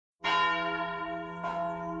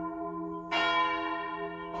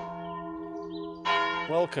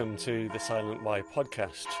Welcome to the Silent Why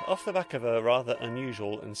podcast, off the back of a rather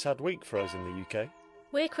unusual and sad week for us in the UK.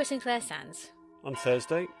 We're Chris and Claire Sands. On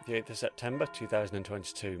Thursday, the 8th of September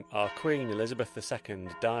 2022, our Queen Elizabeth II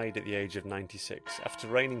died at the age of 96 after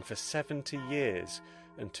reigning for 70 years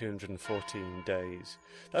and 214 days.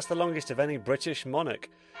 That's the longest of any British monarch,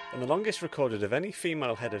 and the longest recorded of any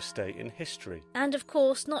female head of state in history. And of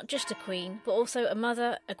course, not just a queen, but also a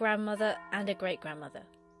mother, a grandmother and a great-grandmother.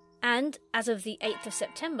 And, as of the 8th of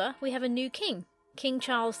September, we have a new king, King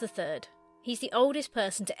Charles III. He's the oldest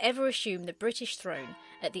person to ever assume the British throne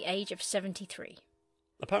at the age of 73.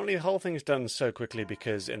 Apparently the whole thing's done so quickly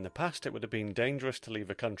because in the past it would have been dangerous to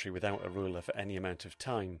leave a country without a ruler for any amount of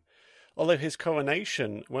time. Although his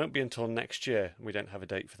coronation won't be until next year, and we don't have a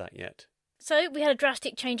date for that yet. So, we had a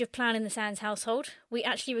drastic change of plan in the Sands household. We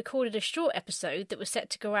actually recorded a short episode that was set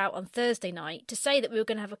to go out on Thursday night to say that we were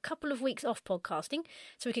going to have a couple of weeks off podcasting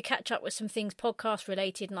so we could catch up with some things podcast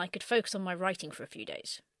related and I could focus on my writing for a few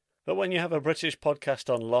days. But when you have a British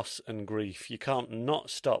podcast on loss and grief, you can't not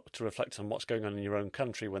stop to reflect on what's going on in your own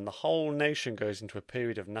country when the whole nation goes into a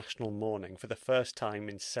period of national mourning for the first time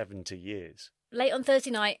in 70 years. Late on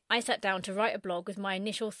Thursday night, I sat down to write a blog with my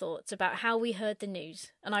initial thoughts about how we heard the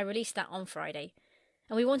news, and I released that on Friday.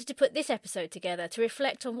 And we wanted to put this episode together to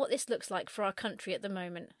reflect on what this looks like for our country at the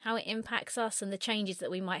moment, how it impacts us and the changes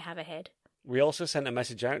that we might have ahead. We also sent a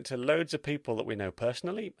message out to loads of people that we know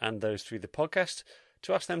personally, and those through the podcast,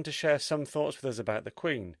 to ask them to share some thoughts with us about the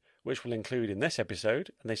Queen, which we'll include in this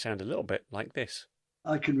episode, and they sound a little bit like this.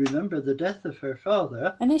 I can remember the death of her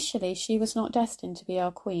father. Initially, she was not destined to be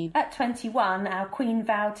our queen. At 21, our queen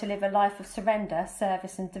vowed to live a life of surrender,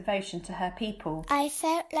 service and devotion to her people. I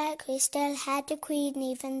felt like we still had a queen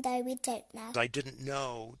even though we don't now. I didn't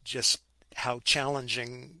know just how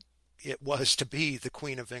challenging it was to be the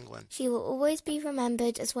Queen of England. She will always be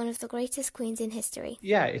remembered as one of the greatest queens in history.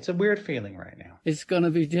 Yeah, it's a weird feeling right now. It's going to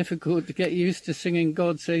be difficult to get used to singing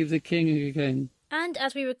God Save the King again. And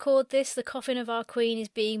as we record this, the coffin of our Queen is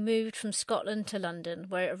being moved from Scotland to London,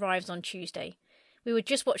 where it arrives on Tuesday. We were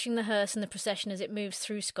just watching the hearse and the procession as it moves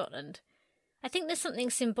through Scotland. I think there's something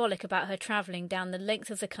symbolic about her travelling down the length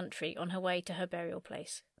of the country on her way to her burial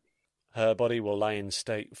place. Her body will lie in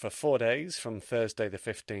state for 4 days, from Thursday the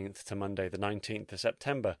 15th to Monday the 19th of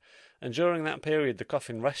September, and during that period the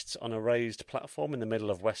coffin rests on a raised platform in the middle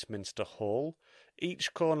of Westminster Hall.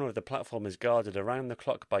 Each corner of the platform is guarded around the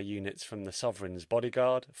clock by units from the Sovereign's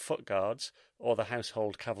bodyguard, foot guards, or the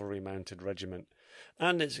Household Cavalry Mounted Regiment.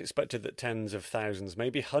 And it's expected that tens of thousands,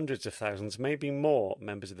 maybe hundreds of thousands, maybe more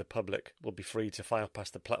members of the public will be free to file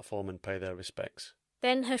past the platform and pay their respects.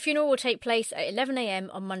 Then her funeral will take place at 11 a.m.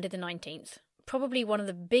 on Monday the 19th. Probably one of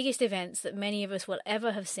the biggest events that many of us will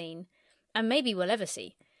ever have seen, and maybe will ever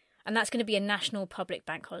see. And that's going to be a national public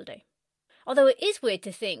bank holiday. Although it is weird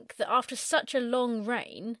to think that after such a long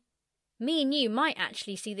reign, me and you might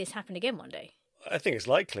actually see this happen again one day. I think it's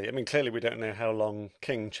likely. I mean, clearly we don't know how long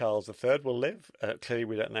King Charles III will live. Clearly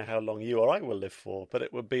we don't know how long you or I will live for, but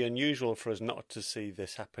it would be unusual for us not to see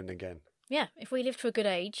this happen again. Yeah, if we lived to a good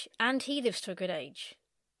age, and he lives to a good age,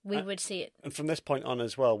 we would see it. And from this point on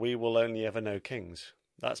as well, we will only ever know kings.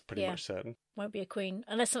 That's pretty much certain. Won't be a queen,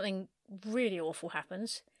 unless something really awful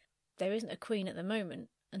happens. There isn't a queen at the moment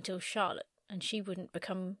until Charlotte, and she wouldn't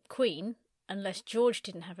become queen unless George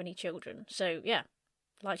didn't have any children. So, yeah,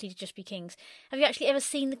 likely to just be kings. Have you actually ever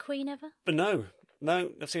seen the Queen ever? No,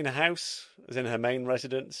 I've seen her house. I was in her main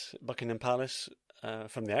residence, Buckingham Palace.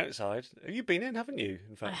 From the outside. Have you been in, haven't you?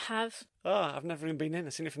 In fact, I have. Oh, I've never even been in.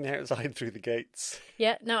 I've seen it from the outside through the gates.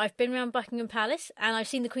 Yeah, no, I've been around Buckingham Palace and I've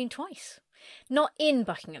seen the Queen twice. Not in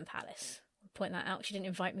Buckingham Palace. I'll point that out. She didn't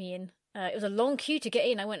invite me in. It was a long queue to get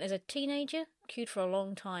in. I went as a teenager, queued for a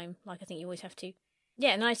long time, like I think you always have to.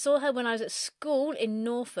 Yeah, and I saw her when I was at school in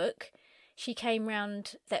Norfolk. She came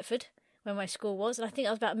round Thetford, where my school was, and I think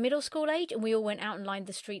I was about middle school age, and we all went out and lined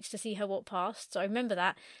the streets to see her walk past, so I remember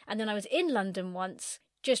that. And then I was in London once,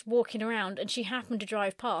 just walking around, and she happened to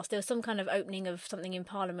drive past. There was some kind of opening of something in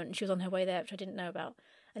Parliament, and she was on her way there, which I didn't know about.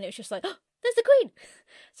 And it was just like, oh, there's the Queen!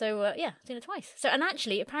 So, yeah, I've seen her twice. So, and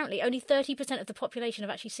actually, apparently, only 30% of the population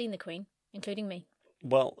have actually seen the Queen, including me.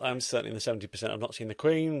 Well, I'm certainly in the 70%. I've not seen the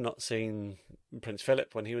Queen, not seen Prince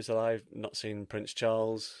Philip when he was alive, not seen Prince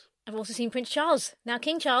Charles. I've also seen Prince Charles. Now,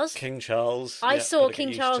 King Charles. King Charles. I saw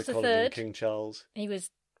King Charles III. King Charles. He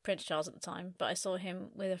was Prince Charles at the time, but I saw him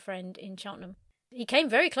with a friend in Cheltenham. He came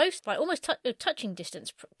very close, like almost touching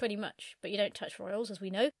distance, pretty much. But you don't touch royals, as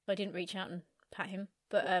we know. I didn't reach out and pat him.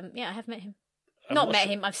 But, yeah, I have met him. Not met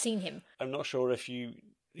him, I've seen him. I'm not sure if you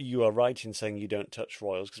you are right in saying you don't touch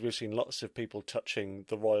royals, because we've seen lots of people touching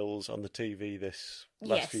the royals on the TV this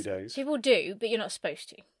last few days. People do, but you're not supposed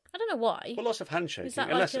to. I don't know why. Well, lots of handshaking, Is that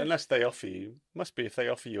unless they offer you. Must be if they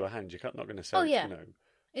offer you a hand, you're not going to say. Oh yeah. No.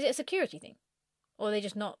 Is it a security thing, or are they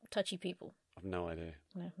just not touchy people? I've no idea.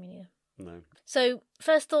 No, me neither. No. So,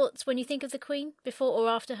 first thoughts when you think of the Queen, before or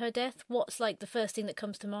after her death? What's like the first thing that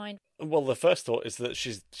comes to mind? Well, the first thought is that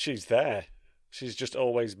she's there. She's just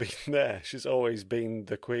always been there. She's always been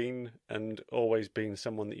the Queen and always been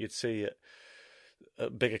someone that you'd see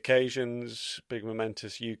at big occasions, big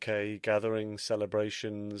momentous UK gatherings,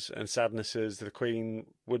 celebrations and sadnesses. The Queen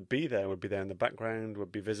would be there in the background,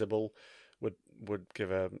 would be visible, would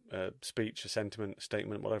give a speech, a sentiment, a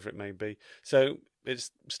statement, whatever it may be. So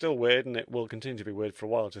it's still weird, and it will continue to be weird for a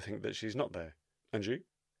while to think that she's not there. And you?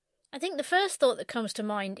 I think the first thought that comes to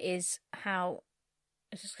mind is how,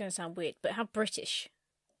 this is going to sound weird, but how British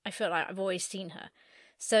I feel like I've always seen her.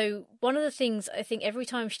 So one of the things, I think every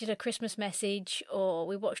time she did a Christmas message or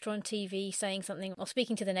we watched her on TV saying something or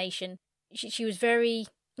speaking to the nation, she was very,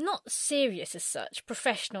 not serious as such,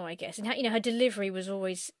 professional, I guess. And her delivery was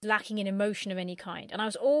always lacking in emotion of any kind. And I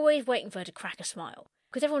was always waiting for her to crack a smile.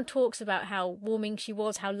 Because everyone talks about how warming she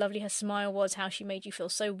was, how lovely her smile was, how she made you feel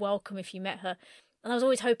so welcome if you met her. And I was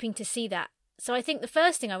always hoping to see that. So I think the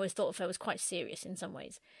first thing I always thought of her was quite serious in some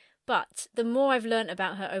ways. But the more I've learnt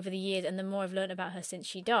about her over the years and the more I've learnt about her since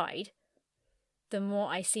she died, the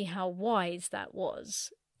more I see how wise that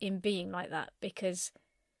was in being like that. Because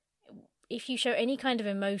if you show any kind of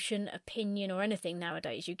emotion, opinion or anything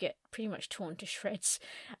nowadays, you get pretty much torn to shreds.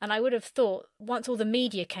 And I would have thought once all the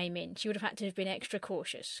media came in, she would have had to have been extra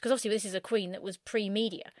cautious. Because obviously this is a queen that was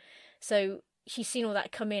pre-media. So she's seen all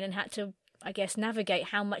that come in and had to, I guess, navigate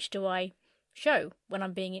how much do I show when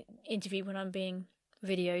I'm being interviewed, when I'm being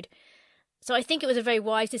videoed. So I think it was a very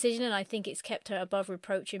wise decision, and I think it's kept her above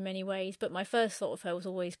reproach in many ways. But my first thought of her was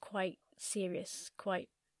always quite serious, quite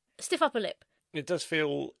stiff upper lip. It does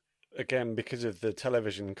feel, again, because of the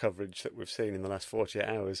television coverage that we've seen in the last 48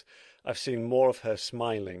 hours, I've seen more of her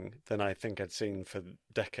smiling than I think I'd seen for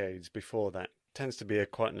decades before that. It tends to be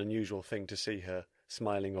quite an unusual thing to see her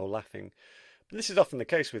smiling or laughing. But this is often the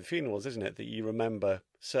case with funerals, isn't it? That you remember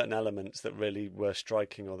certain elements that really were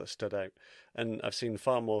striking or that stood out. And I've seen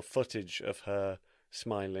far more footage of her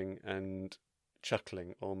smiling and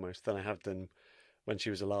chuckling almost than I have done when she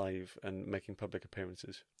was alive and making public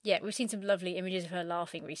appearances. Yeah, we've seen some lovely images of her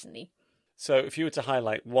laughing recently. So if you were to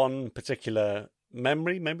highlight one particular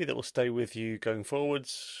memory, maybe that will stay with you going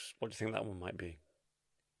forwards, what do you think that one might be?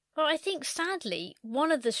 Well, I think, sadly,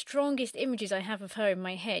 one of the strongest images I have of her in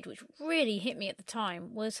my head, which really hit me at the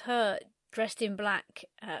time, was her dressed in black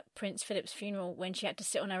at Prince Philip's funeral when she had to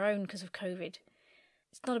sit on her own because of COVID.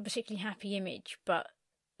 It's not a particularly happy image, but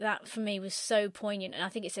that for me was so poignant, and I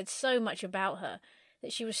think it said so much about her,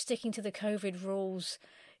 that she was sticking to the COVID rules,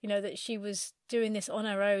 that she was doing this on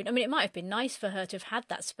her own. I mean, it might have been nice for her to have had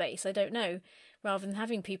that space, I don't know, rather than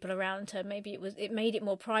having people around her. Maybe it made it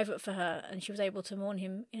more private for her and she was able to mourn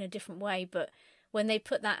him in a different way. But when they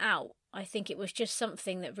put that out, I think it was just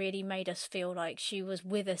something that really made us feel like she was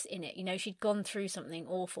with us in it. She'd gone through something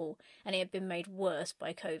awful and it had been made worse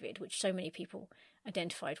by COVID, which so many people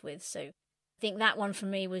identified with. So I think that one for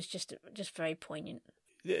me was just very poignant.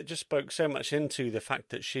 It just spoke so much into the fact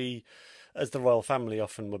that she, as the royal family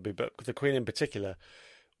often would be, but the Queen in particular,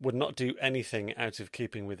 would not do anything out of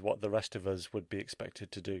keeping with what the rest of us would be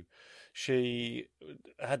expected to do. She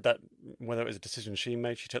had that, whether it was a decision she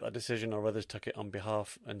made, she took that decision, or others took it on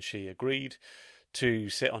behalf, and she agreed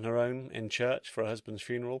to sit on her own in church for her husband's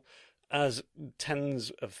funeral, as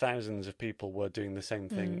tens of thousands of people were doing the same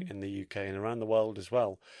thing in the UK and around the world as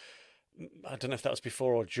well. I don't know if that was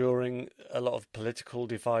before or during a lot of political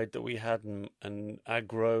divide that we had and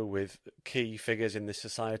aggro with key figures in this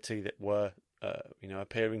society that were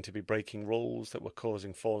appearing to be breaking rules, that were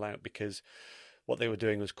causing fallout because what they were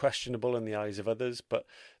doing was questionable in the eyes of others. But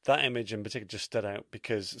that image in particular just stood out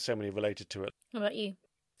because so many related to it. What about you?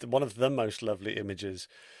 One of the most lovely images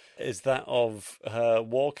is that of her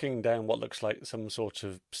walking down what looks like some sort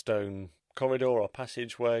of stone corridor or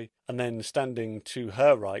passageway, and then standing to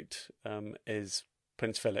her right is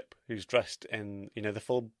Prince Philip, who's dressed in the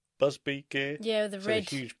full Busby gear. Yeah, the red.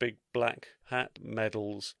 A huge big black hat,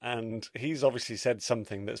 medals, and he's obviously said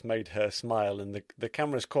something that's made her smile, and the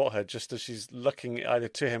camera's caught her just as she's looking either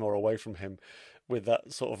to him or away from him with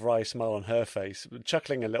that sort of wry smile on her face,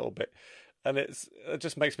 chuckling a little bit. And it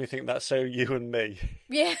just makes me think that's so you and me.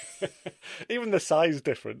 Yeah. Even the size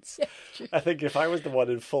difference. Yeah, I think if I was the one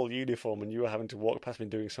in full uniform and you were having to walk past me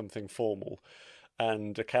doing something formal,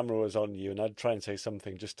 and a camera was on you, and I'd try and say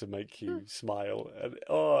something just to make you smile. And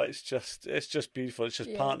it's just beautiful. It's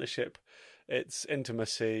just partnership, it's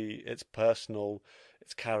intimacy, it's personal,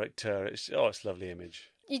 it's character. It's a lovely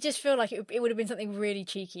image. You just feel like it would have been something really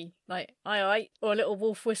cheeky, like aye, or a little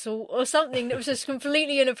wolf whistle, or something that was just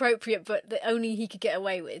completely inappropriate, but that only he could get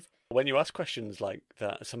away with. When you ask questions like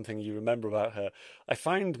that, something you remember about her, I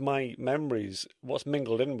find my memories, what's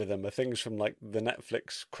mingled in with them, are things from like the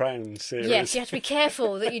Netflix Crown series. Yes, you have to be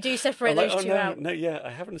careful that you do separate those two out. No,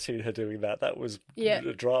 I haven't seen her doing that. That was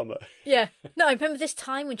a drama. Yeah. No, I remember this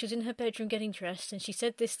time when she was in her bedroom getting dressed and she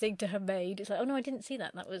said this thing to her maid. It's like, oh no, I didn't see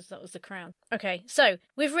that. That was the Crown. Okay, so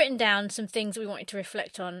we've written down some things that we wanted to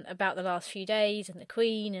reflect on about the last few days and the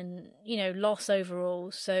Queen and, loss overall.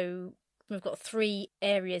 So we've got 3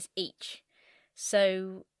 areas each.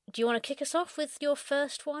 So do you want to kick us off with your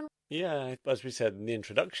first one? Yeah, as we said in the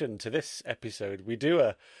introduction to this episode, we do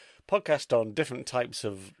a podcast on different types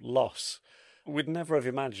of loss. We'd never have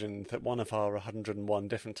imagined that one of our 101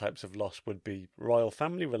 different types of loss would be royal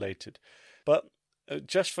family related. But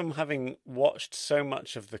just from having watched so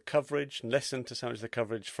much of the coverage and listened to so much of the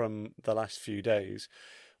coverage from the last few days,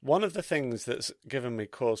 one of the things that's given me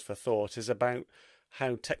cause for thought is about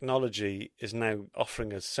how technology is now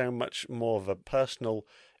offering us so much more of a personal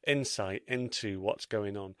insight into what's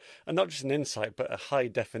going on. And not just an insight, but a high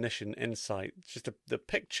definition insight. Just the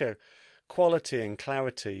picture quality and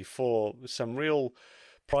clarity for some real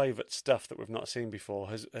private stuff that we've not seen before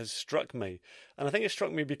has struck me. And I think it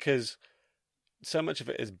struck me because so much of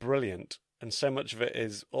it is brilliant, and so much of it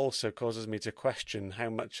is also causes me to question how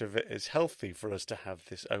much of it is healthy for us to have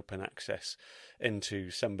this open access into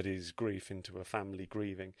somebody's grief, into a family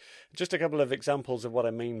grieving. Just a couple of examples of what I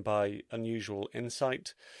mean by unusual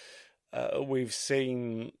insight. We've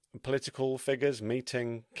seen political figures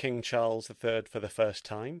meeting King Charles III for the first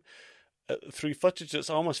time through footage that's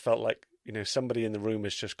almost felt like, somebody in the room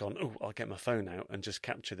has just gone, oh, I'll get my phone out and just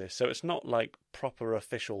capture this. So it's not like proper,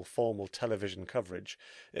 official, formal television coverage.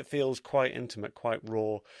 It feels quite intimate, quite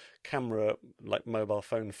raw, camera, like mobile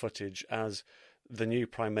phone footage, as the new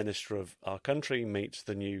Prime Minister of our country meets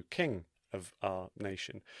the new King of our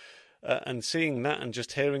nation. And seeing that and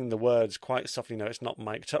just hearing the words quite softly, it's not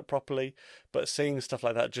mic'd up properly, but seeing stuff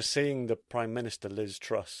like that, just seeing the Prime Minister, Liz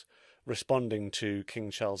Truss, responding to King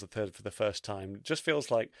Charles III for the first time, just feels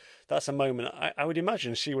like that's a moment. I would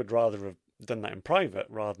imagine she would rather have done that in private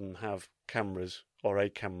rather than have cameras or a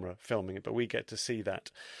camera filming it, but we get to see that.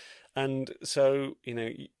 And so,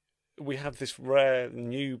 we have this rare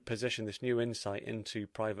new position, this new insight into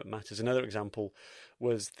private matters. Another example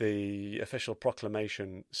was the official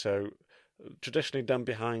proclamation. So traditionally done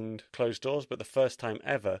behind closed doors, but the first time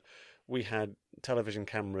ever we had television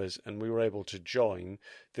cameras and we were able to join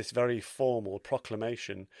this very formal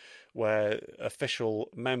proclamation where official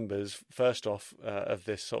members, first off, of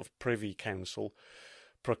this sort of Privy Council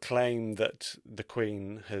proclaim that the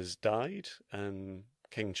Queen has died and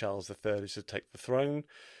King Charles III is to take the throne.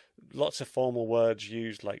 Lots of formal words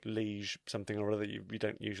used like liege, something or other you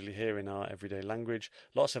don't usually hear in our everyday language.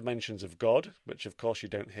 Lots of mentions of God, which of course you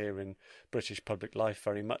don't hear in British public life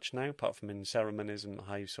very much now, apart from in ceremonies and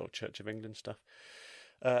high sort of Church of England stuff.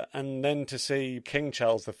 And then to see King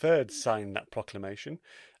Charles III sign that proclamation,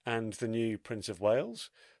 and the new Prince of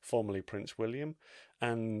Wales, formerly Prince William,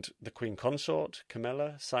 and the Queen Consort,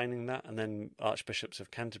 Camilla, signing that, and then Archbishops of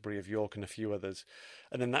Canterbury, of York, and a few others.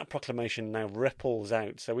 And then that proclamation now ripples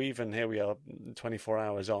out. So even here we are 24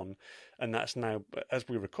 hours on, and that's now, as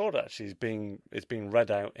we record actually, it's being read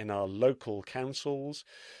out in our local councils.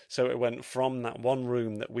 So it went from that one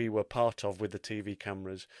room that we were part of with the TV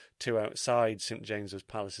cameras to outside St James's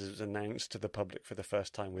Palace as it was announced to the public for the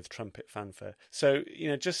first time with trumpet fanfare. So,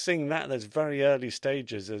 just seeing that, those very early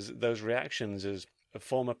stages, as those reactions as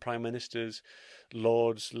former prime ministers,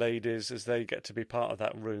 lords, ladies, as they get to be part of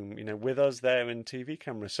that room, with us there in TV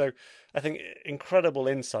cameras. So I think incredible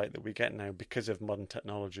insight that we get now because of modern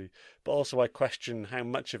technology, but also I question how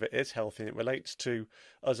much of it is healthy. And it relates to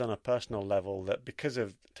us on a personal level, that because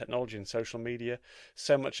of technology and social media,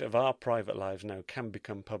 so much of our private lives now can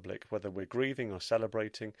become public, whether we're grieving or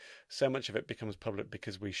celebrating. So much of it becomes public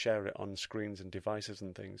because we share it on screens and devices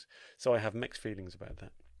and things. So I have mixed feelings about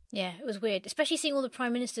that. Yeah, it was weird, especially seeing all the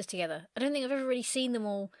prime ministers together. I don't think I've ever really seen them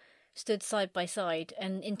all stood side by side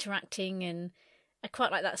and interacting, and I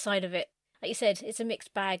quite like that side of it. Like you said, it's a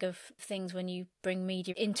mixed bag of things when you bring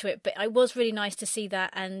media into it, but it was really nice to see that,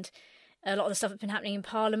 and a lot of the stuff that's been happening in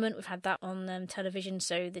Parliament, we've had that on television,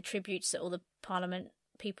 so the tributes that all the Parliament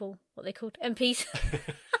people, what they called, MPs,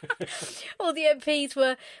 all the MPs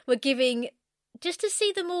were giving, just to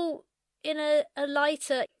see them all in a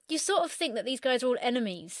lighter, you sort of think that these guys are all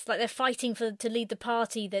enemies, like they're fighting to lead the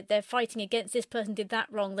party, that they're fighting against this person did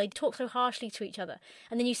that wrong. They talk so harshly to each other,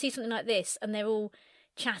 and then you see something like this, and they're all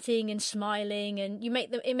chatting and smiling, and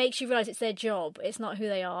it makes you realise it's their job, it's not who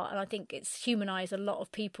they are, and I think it's humanised a lot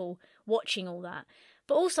of people watching all that.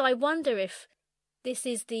 But also, I wonder if this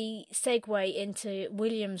is the segue into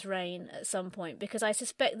William's reign at some point, because I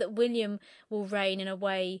suspect that William will reign in a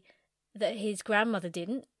way that his grandmother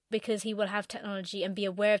didn't, because he will have technology and be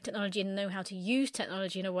aware of technology and know how to use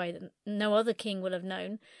technology in a way that no other king will have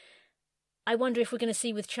known. I wonder if we're going to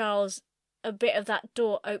see with Charles a bit of that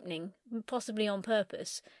door opening, possibly on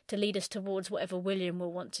purpose, to lead us towards whatever William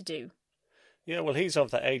will want to do. Yeah, well, he's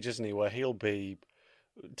of that age, isn't he, where he'll be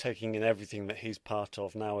taking in everything that he's part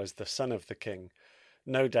of now as the son of the king.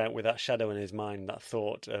 No doubt with that shadow in his mind, that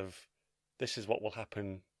thought of, this is what will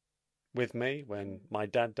happen with me when my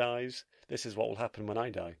dad dies. This is what will happen when I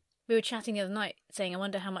die. We were chatting the other night saying, I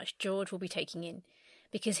wonder how much George will be taking in,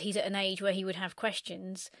 because he's at an age where he would have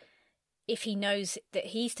questions. If he knows that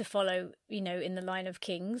he's to follow, in the line of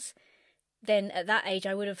kings, then at that age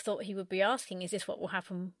I would have thought he would be asking, is this what will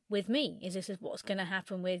happen with me? Is this what's going to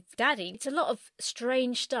happen with Daddy? It's a lot of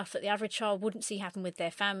strange stuff that the average child wouldn't see happen with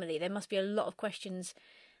their family. There must be a lot of questions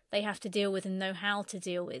they have to deal with and know how to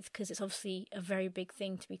deal with, because it's obviously a very big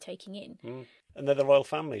thing to be taking in. And they're the royal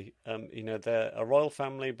family. They're a royal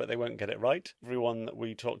family, but they won't get it right. Everyone that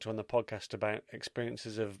we talk to on the podcast about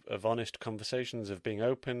experiences of honest conversations, of being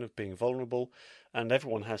open, of being vulnerable, and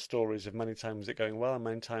everyone has stories of many times it going well and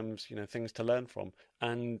many times, things to learn from.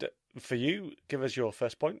 And for you, give us your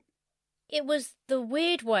first point. It was the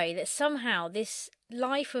weird way that somehow this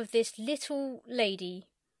life of this little lady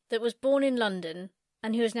that was born in London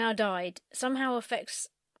and who has now died somehow affects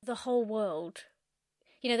the whole world.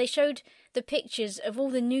 They showed the pictures of all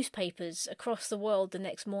the newspapers across the world the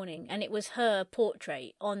next morning, and it was her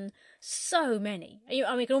portrait on so many.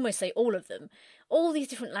 I mean, you can almost say all of them. All these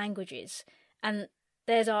different languages, and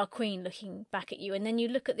there's our Queen looking back at you. And then you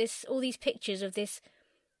look at all these pictures of this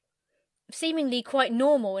seemingly quite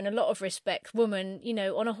normal in a lot of respects woman,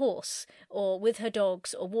 on a horse or with her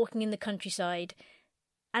dogs or walking in the countryside.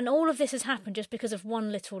 And all of this has happened just because of one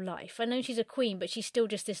little life. I know she's a queen, but she's still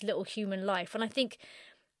just this little human life. And I think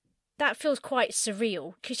that feels quite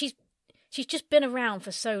surreal, because she's just been around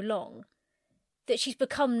for so long that she's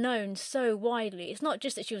become known so widely. It's not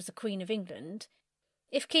just that she was the Queen of England.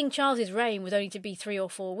 If King Charles's reign was only to be 3 or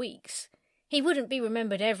 4 weeks, he wouldn't be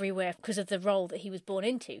remembered everywhere because of the role that he was born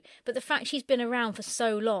into. But the fact she's been around for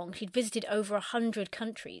so long, she'd visited over 100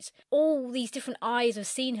 countries. All these different eyes have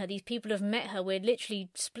seen her. These people have met her. We're literally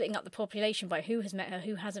splitting up the population by who has met her,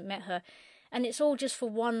 who hasn't met her. And it's all just for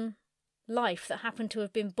one life that happened to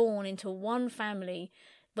have been born into one family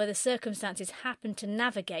where the circumstances happened to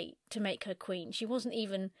navigate to make her queen. She wasn't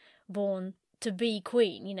even born to be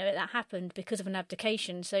queen. That happened because of an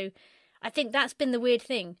abdication. So I think that's been the weird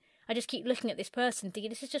thing. I just keep looking at this person thinking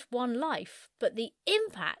this is just one life, but the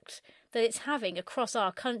impact that it's having across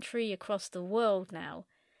our country, across the world now,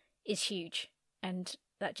 is huge. And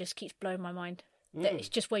that just keeps blowing my mind. That it's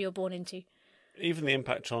just where you're born into. Even the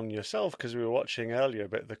impact on yourself, because we were watching earlier a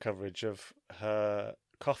bit of the coverage of her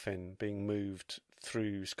coffin being moved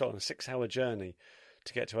through Scotland, a 6-hour journey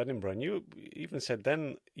to get to Edinburgh. And you even said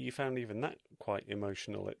then you found even that quite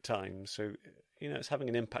emotional at times. So, it's having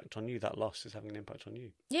an impact on you. That loss is having an impact on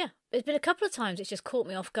you. Yeah, there's been a couple of times it's just caught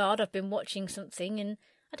me off guard. I've been watching something and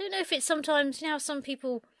I don't know if it's sometimes, how some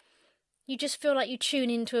people, you just feel like you tune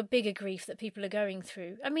into a bigger grief that people are going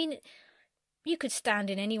through. I mean, you could stand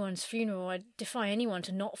in anyone's funeral. I defy anyone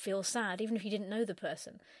to not feel sad, even if you didn't know the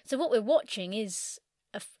person. So what we're watching is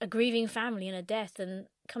a grieving family and a death and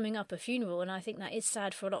coming up a funeral, and I think that is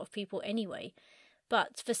sad for a lot of people anyway.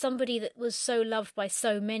 But for somebody that was so loved by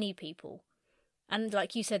so many people, and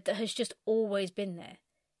like you said, that has just always been there,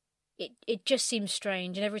 it just seems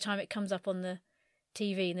strange. And every time it comes up on the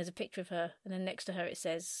TV and there's a picture of her, and then next to her it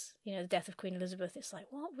says, the death of Queen Elizabeth, it's like,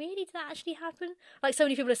 what, really? Did that actually happen? Like so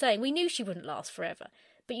many people are saying, we knew she wouldn't last forever,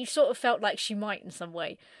 but you sort of felt like she might in some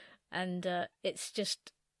way. And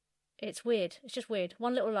it's weird. It's just weird.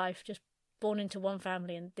 One little life, just born into one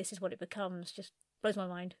family, and this is what it becomes. Just blows my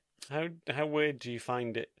mind. How weird do you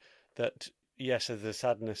find it that, yes, there's the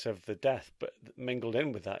sadness of the death, but mingled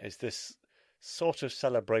in with that is this sort of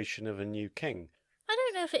celebration of a new king? I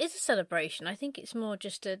don't know if it is a celebration. I think it's more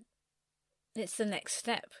just it's the next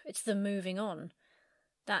step. It's the moving on.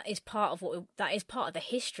 That is part of the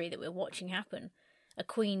history that we're watching happen. A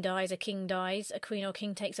queen dies, a king dies, a queen or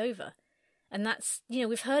king takes over. And that's,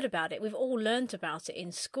 we've heard about it. We've all learnt about it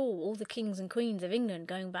in school, all the kings and queens of England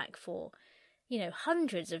going back for,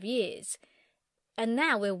 hundreds of years. And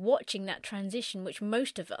now we're watching that transition, which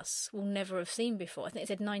most of us will never have seen before. I think it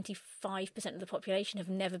said 95% of the population have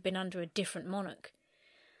never been under a different monarch.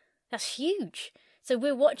 That's huge. So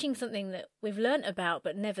we're watching something that we've learnt about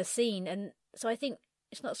but never seen. And so I think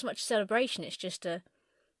it's not so much a celebration, it's just a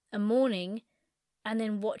mourning and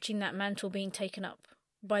then watching that mantle being taken up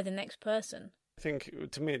by the next person. I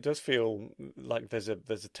think, to me, it does feel like there's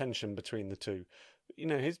a tension between the two. You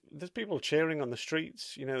know, there's people cheering on the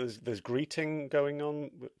streets. You know, there's greeting going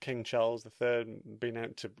on. King Charles III being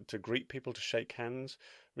out to greet people, to shake hands,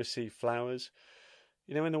 receive flowers.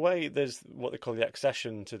 You know, in a way, there's what they call the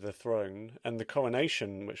accession to the throne, and the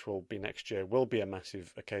coronation, which will be next year, will be a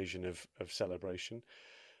massive occasion of celebration.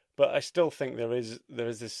 But I still think there is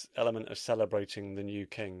this element of celebrating the new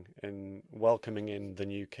king and welcoming in the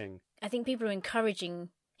new king. I think people are encouraging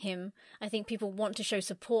him. I think people want to show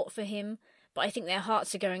support for him. But I think their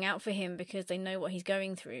hearts are going out for him because they know what he's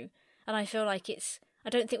going through. And I feel like I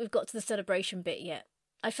don't think we've got to the celebration bit yet.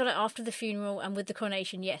 I feel like after the funeral and with the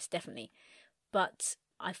coronation, yes, definitely. But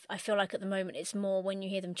I feel like at the moment it's more when you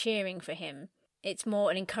hear them cheering for him, it's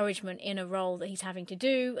more an encouragement in a role that he's having to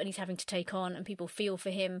do and he's having to take on, and people feel for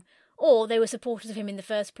him. Or they were supporters of him in the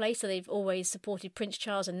first place, so they've always supported Prince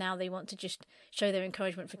Charles and now they want to just show their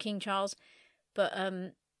encouragement for King Charles. But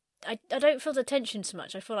I don't feel the tension so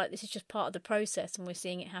much. I feel like this is just part of the process and we're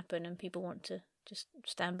seeing it happen and people want to just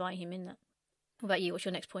stand by him in that. What about you? What's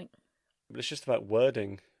your next point? It's just about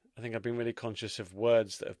wording. I think I've been really conscious of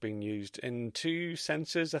words that have been used in two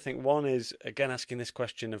senses. I think one is, again, asking this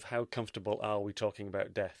question of how comfortable are we talking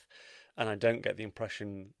about death? And I don't get the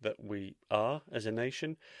impression that we are as a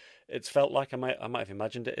nation. It's felt like, I might have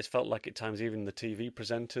imagined it, it's felt like at times even the TV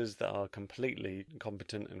presenters that are completely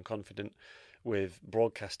competent and confident with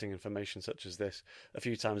broadcasting information such as this. A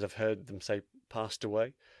few times I've heard them say passed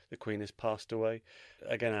away, the Queen has passed away.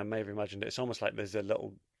 Again, I may have imagined it. It's almost like there's a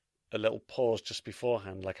little pause just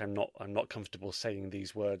beforehand, like I'm not comfortable saying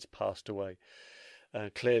these words, passed away.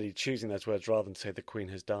 Clearly choosing those words rather than say the Queen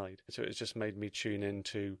has died. So it's just made me tune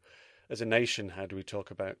into, as a nation, how do we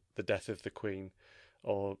talk about the death of the Queen,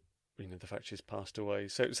 or the fact she's passed away.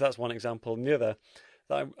 So that's one example. And the other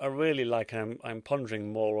that I really like, and I'm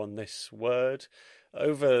pondering more on this word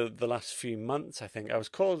over the last few months. I think I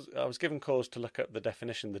was given cause to look at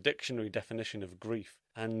the dictionary definition of grief,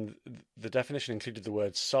 and the definition included the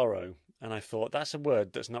word sorrow. And I thought, that's a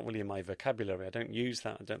word that's not really in my vocabulary. I don't use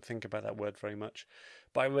that. I don't think about that word very much,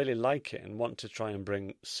 but I really like it and want to try and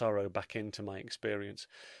bring sorrow back into my experience.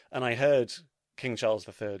 And I heard King Charles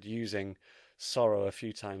III using sorrow a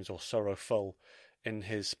few times, or sorrowful, in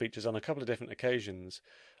his speeches on a couple of different occasions,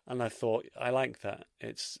 and I thought, I like that.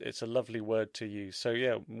 It's a lovely word to use. So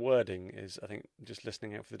yeah, wording is, I think, just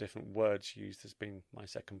listening out for the different words used has been my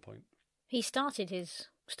second point. He started his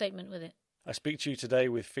statement with it. I speak to you today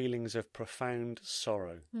with feelings of profound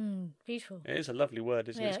sorrow. Beautiful. It is a lovely word,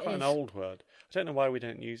 isn't it? It's quite an old word. I don't know why we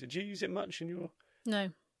don't use it. Do you use it much in your...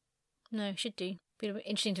 No, should do. Be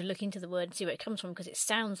interesting to look into the word and see where it comes from, because it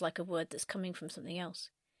sounds like a word that's coming from something else.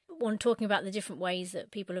 When talking about the different ways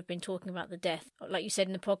that people have been talking about the death, like you said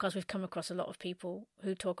in the podcast, we've come across a lot of people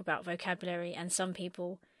who talk about vocabulary, and some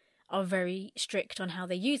people are very strict on how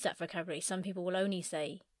they use that vocabulary. Some people will only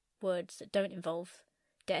say words that don't involve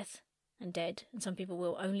death and dead, and some people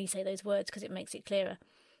will only say those words because it makes it clearer.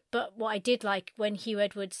 But what I did like when Hugh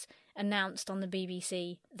Edwards announced on the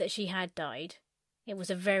BBC that she had died, it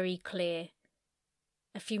was a very clear,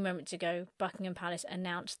 a few moments ago, Buckingham Palace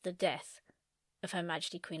announced the death of Her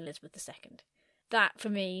Majesty Queen Elizabeth II. That, for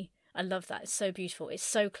me, I love that. It's so beautiful. It's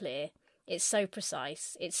so clear. It's so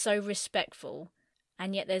precise. It's so respectful.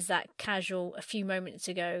 And yet there's that casual, a few moments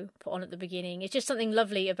ago, put on at the beginning. It's just something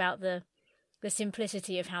lovely about the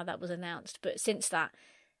simplicity of how that was announced. But since that,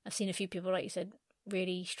 I've seen a few people, like you said,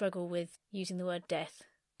 really struggle with using the word death.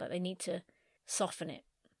 But they need to soften it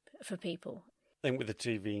for people. I think with the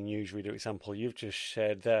TV newsreader example you've just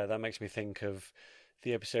shared there, that makes me think of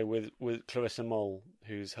the episode with Clarissa Mole,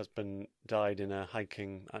 whose husband died in a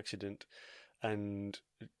hiking accident. And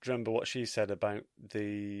do you remember what she said about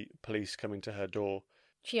the police coming to her door?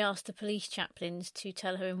 She asked the police chaplains to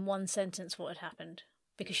tell her in one sentence what had happened,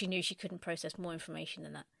 because she knew she couldn't process more information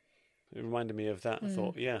than that. It reminded me of that. I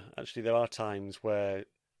thought, yeah, actually there are times where,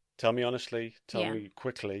 tell me honestly, tell me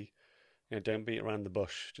quickly, don't beat around the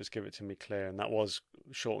bush, just give it to me clear. And that was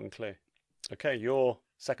short and clear. Okay, your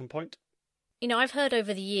second point? I've heard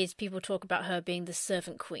over the years people talk about her being the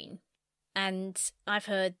servant queen. And I've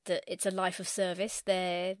heard that it's a life of service.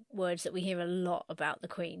 They're words that we hear a lot about the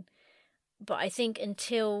Queen. But I think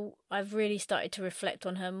until I've really started to reflect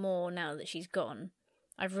on her more now that she's gone,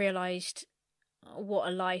 I've realised what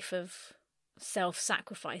a life of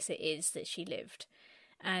self-sacrifice it is that she lived.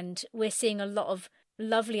 And we're seeing a lot of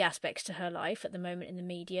lovely aspects to her life at the moment in the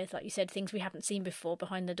media. Like you said, things we haven't seen before,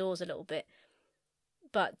 behind the doors a little bit.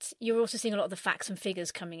 But you're also seeing a lot of the facts and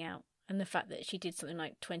figures coming out. And the fact that she did something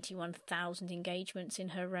like 21,000 engagements in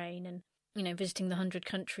her reign, and, you know, visiting the 100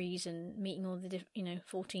 countries and meeting all the,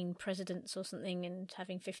 14 presidents or something, and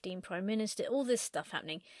having 15 prime ministers, all this stuff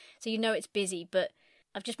happening. So you know it's busy, but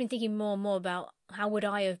I've just been thinking more and more about how would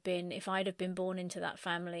I have been if I'd have been born into that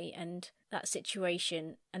family and that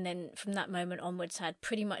situation, and then from that moment onwards had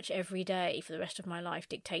pretty much every day for the rest of my life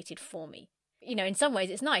dictated for me. You know, in some ways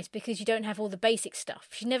it's nice because you don't have all the basic stuff.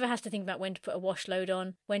 She never has to think about when to put a wash load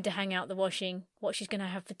on, when to hang out the washing, what she's going to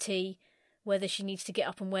have for tea, whether she needs to get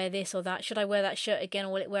up and wear this or that. Should I wear that shirt again,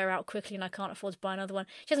 or will it wear out quickly and I can't afford to buy another one?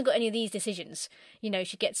 She hasn't got any of these decisions. You know,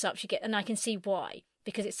 she gets up, and I can see why,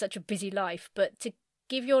 because it's such a busy life. But to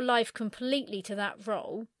give your life completely to that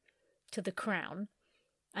role, to the crown,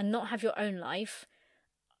 and not have your own life,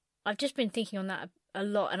 I've just been thinking on that a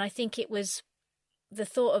lot. And I think it was the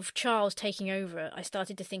thought of Charles taking over. I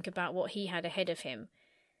started to think about what he had ahead of him.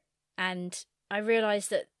 And I realised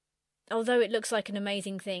that although it looks like an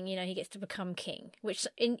amazing thing, you know, he gets to become king, which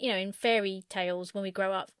in fairy tales when we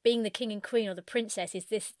grow up, being the king and queen or the princess is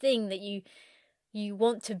this thing that you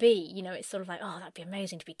want to be. You know, it's sort of like, oh, that'd be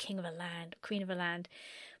amazing to be king of a land, queen of a land.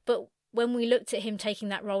 But when we looked at him taking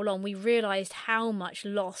that role on, we realised how much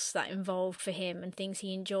loss that involved for him, and things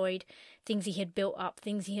he enjoyed, things he had built up,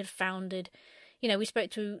 things he had founded. You know, we spoke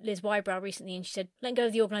to Liz Wybrow recently, and she said letting go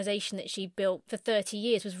of the organisation that she built for 30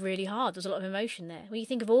 years was really hard. There was a lot of emotion there. When you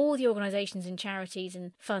think of all the organisations and charities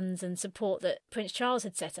and funds and support that Prince Charles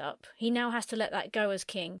had set up, he now has to let that go as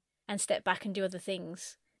king and step back and do other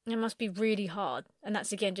things. It must be really hard. And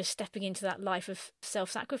that's, again, just stepping into that life of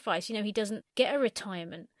self-sacrifice. You know, he doesn't get a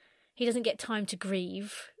retirement. He doesn't get time to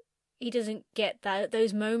grieve. He doesn't get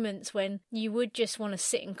those moments when you would just want to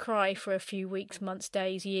sit and cry for a few weeks, months,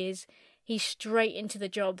 days, years. He's straight into the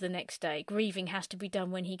job the next day. Grieving has to be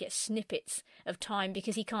done when he gets snippets of time,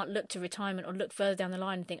 because he can't look to retirement or look further down the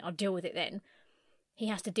line and think, I'll deal with it then. He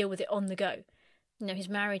has to deal with it on the go. You know, his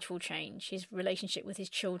marriage will change. His relationship with his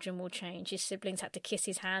children will change. His siblings had to kiss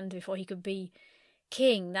his hand before he could be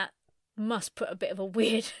king. That must put a bit of a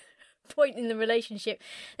weird point in the relationship.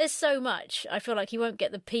 There's so much. I feel like he won't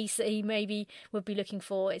get the peace that he maybe would be looking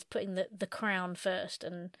for. It's putting the crown first.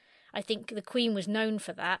 And I think the Queen was known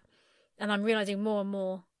for that. And I'm realising more and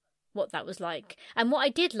more what that was like. And what I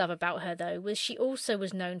did love about her, though, was she also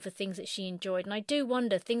was known for things that she enjoyed. And I do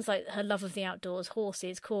wonder, things like her love of the outdoors,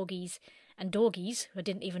 horses, corgis, and dorgies, who I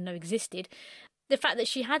didn't even know existed. The fact that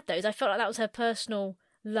she had those, I felt like that was her personal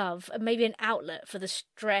love, and maybe an outlet for the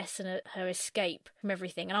stress and her escape from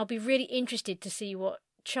everything. And I'll be really interested to see what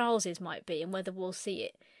Charles's might be, and whether we'll see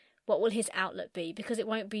it. What will his outlet be? Because it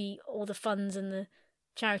won't be all the funds and the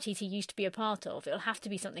charities he used to be a part of. It'll have to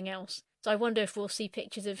be something else. So I wonder if we'll see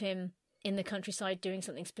pictures of him in the countryside doing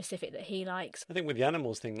something specific that he likes. I think with the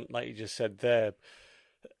animals thing, like you just said there,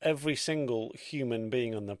 every single human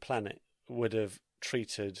being on the planet would have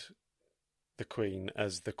treated the Queen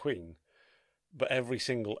as the Queen. But every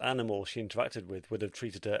single animal she interacted with would have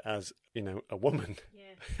treated her as, a woman.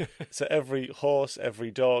 Yeah. So every horse,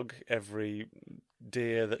 every dog, every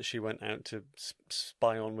deer that she went out to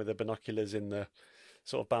spy on with her binoculars in the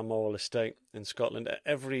sort of Balmoral estate in Scotland,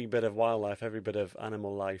 every bit of wildlife, every bit of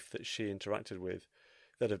animal life that she interacted with,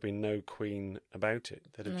 there'd have been no queen about it.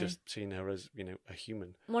 They'd have just seen her as, a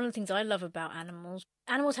human. One of the things I love about animals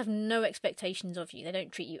have no expectations of you. They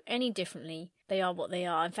don't treat you any differently. They are what they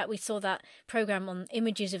are. In fact, we saw that programme on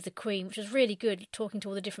images of the Queen, which was really good, talking to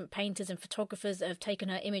all the different painters and photographers that have taken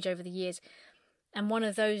her image over the years. And one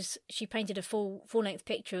of those, she painted a full-length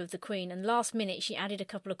picture of the Queen, and last minute she added a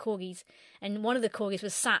couple of corgis, and one of the corgis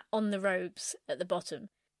was sat on the robes at the bottom.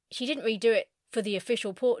 She didn't redo it for the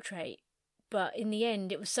official portrait, but in the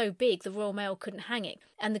end it was so big the Royal Mail couldn't hang it,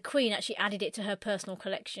 and the Queen actually added it to her personal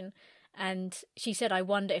collection. And she said, I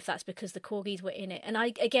wonder if that's because the corgis were in it. And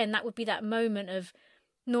again, that would be that moment of,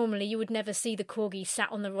 normally you would never see the corgi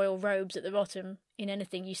sat on the royal robes at the bottom in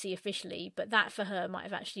anything you see officially, but that for her might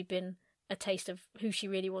have actually been a taste of who she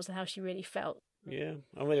really was and how she really felt. Yeah,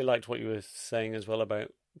 I really liked what you were saying as well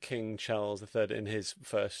about King Charles III in his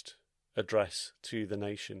first address to the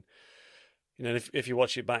nation. If you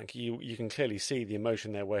watch it back, you can clearly see the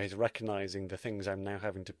emotion there, where he's recognising the things I'm now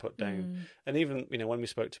having to put down. And even, when we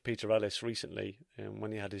spoke to Peter Ellis recently,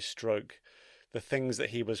 when he had his stroke, the things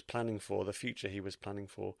that he was planning for, the future he was planning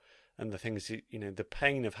for, and the things, the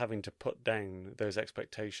pain of having to put down those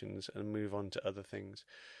expectations and move on to other things.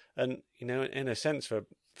 And, in a sense,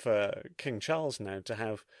 for King Charles now to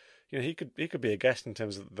have, he could be a guest in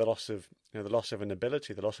terms of the loss of the loss of an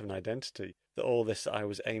ability, the loss of an identity. That all this that I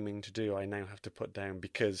was aiming to do, I now have to put down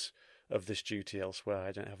because of this duty elsewhere.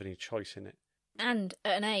 I don't have any choice in it. And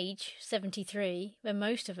at an age, 73, when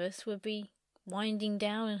most of us would be winding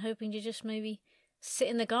down and hoping to just maybe sit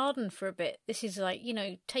in the garden for a bit. This is like,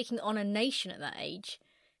 taking on a nation at that age.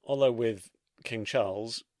 Although with King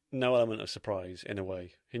Charles, no element of surprise in a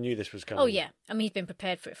way. He knew this was coming. Oh, yeah. I mean, he's been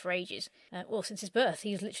prepared for it for ages. Since his birth.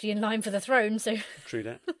 He was literally in line for the throne, so... True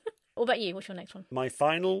that. What about you? What's your next one? My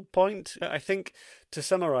final point, I think, to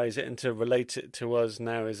summarise it and to relate it to us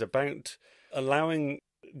now, is about allowing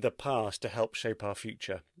the past to help shape our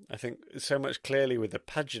future. I think so much clearly with the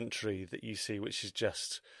pageantry that you see, which is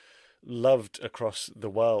just loved across the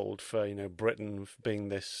world for, Britain being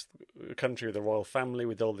this country with the royal family,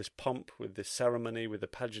 with all this pomp, with this ceremony, with the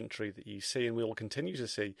pageantry that you see, and we will continue to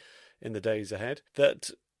see in the days ahead, that,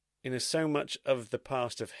 so much of the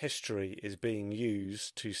past of history is being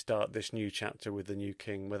used to start this new chapter with the new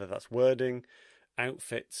king, whether that's wording,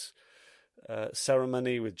 outfits,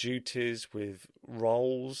 ceremony with duties, with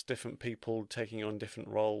roles, different people taking on different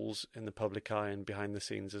roles in the public eye and behind the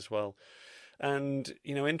scenes as well. And,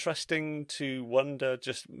 interesting to wonder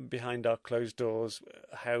just behind our closed doors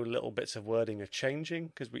how little bits of wording are changing,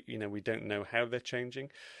 because we don't know how they're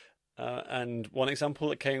changing. And one example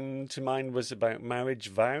that came to mind was about marriage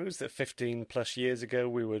vows that 15 plus years ago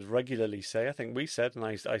we would regularly say. I think we said, and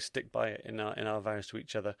I stick by it in our vows to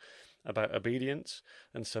each other, about obedience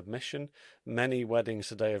and submission. Many weddings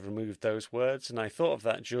today have removed those words, and I thought of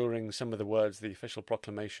that during some of the words, the official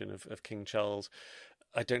proclamation of King Charles.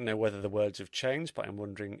 I don't know whether the words have changed, but I'm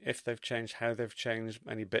wondering if they've changed, how they've changed,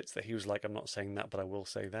 any bits that he was like, I'm not saying that, but I will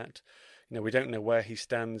say that. We don't know where he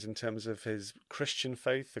stands in terms of his Christian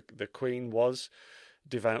faith. The Queen was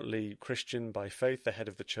devoutly Christian by faith, the head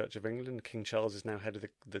of the Church of England. King Charles is now head of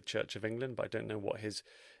the Church of England, but I don't know what his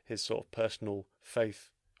sort of personal faith,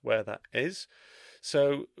 where that is.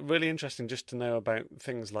 So really interesting just to know about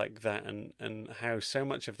things like that and how so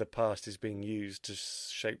much of the past is being used to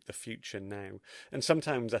shape the future now. And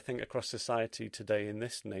sometimes I think across society today, in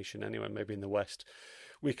this nation anyway, maybe in the West,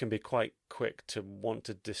 we can be quite quick to want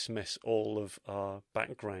to dismiss all of our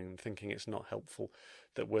background, thinking it's not helpful,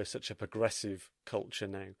 that we're such a progressive culture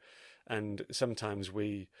now. And sometimes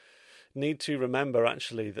we need to remember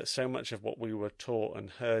actually that so much of what we were taught and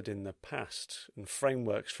heard in the past, and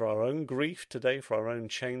frameworks for our own grief today, for our own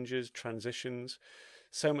changes, transitions,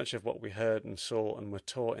 so much of what we heard and saw and were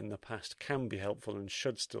taught in the past can be helpful and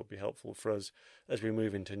should still be helpful for us as we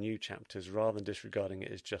move into new chapters, rather than disregarding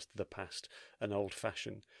it as just the past and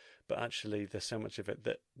old-fashioned. But actually there's so much of it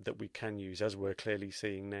that we can use, as we're clearly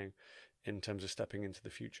seeing now, in terms of stepping into the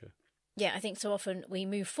future. Yeah, I think so often we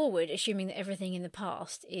move forward assuming that everything in the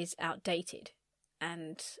past is outdated.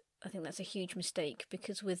 And I think that's a huge mistake,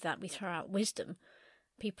 because with that we throw out wisdom.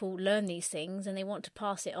 People learn these things and they want to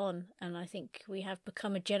pass it on. And I think we have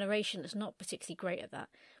become a generation that's not particularly great at that.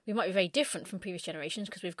 We might be very different from previous generations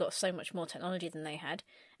because we've got so much more technology than they had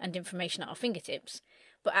and information at our fingertips.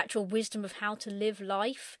 But actual wisdom of how to live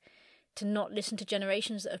life, to not listen to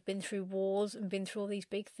generations that have been through wars and been through all these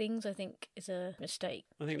big things, I think is a mistake.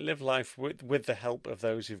 I think live life with the help of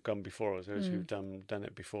those who've gone before us, those who've done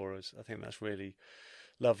it before us. I think that's really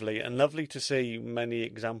lovely, and lovely to see many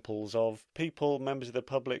examples of people, members of the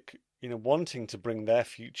public, wanting to bring their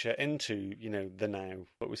future into, the now.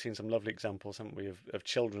 But we've seen some lovely examples, haven't we, of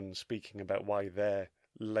children speaking about why they're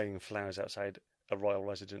laying flowers outside a royal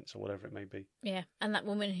residence or whatever it may be. Yeah, and that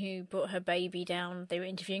woman who brought her baby down, they were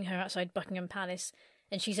interviewing her outside Buckingham Palace,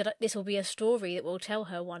 and she said, this will be a story that we'll tell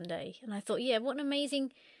her one day. And I thought, yeah, what an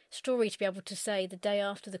amazing story to be able to say the day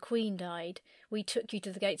after the Queen died, we took you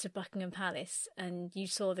to the gates of Buckingham Palace and you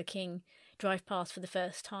saw the King drive past for the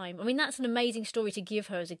first time. I mean, that's an amazing story to give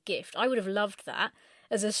her as a gift. I would have loved that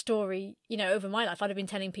as a story, over my life. I'd have been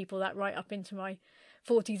telling people that right up into my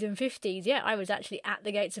 40s and 50s. Yeah, I was actually at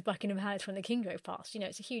the gates of Buckingham Palace when the King drove past.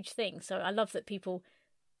 It's a huge thing. So I love that people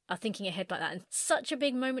are thinking ahead like that. And such a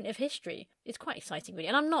big moment of history. It's quite exciting, really.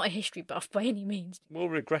 And I'm not a history buff by any means. We'll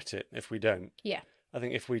regret it if we don't. Yeah. I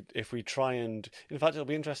think if we try and... In fact, it'll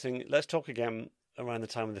be interesting. Let's talk again around the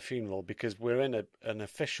time of the funeral, because we're in an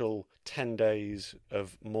official 10 days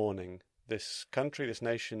of mourning. This country, this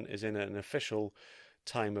nation is in an official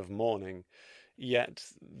time of mourning. Yet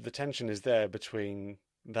the tension is there between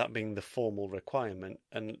that being the formal requirement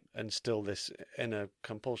and still this inner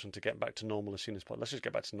compulsion to get back to normal as soon as possible. Let's just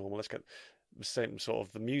get back to normal. Let's get the same sort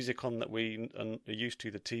of the music on that we are used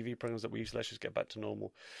to, the TV programs that we used to. Let's just get back to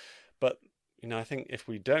normal. But I think if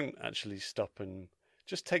we don't actually stop and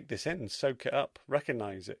just take this in, soak it up,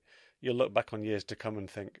 recognise it, you'll look back on years to come and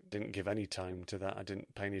think, didn't give any time to that. I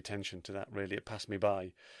didn't pay any attention to that, really. It passed me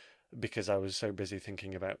by because I was so busy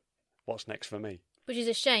thinking about what's next for me. Which is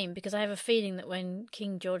a shame, because I have a feeling that when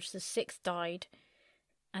King George VI died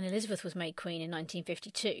and Elizabeth was made Queen in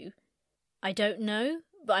 1952, I don't know,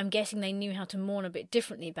 but I'm guessing they knew how to mourn a bit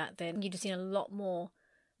differently back then. You'd have seen a lot more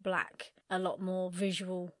black, a lot more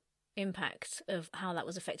visual impact of how that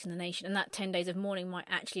was affecting the nation. And that 10 days of mourning might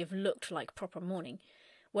actually have looked like proper mourning.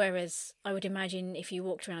 Whereas I would imagine if you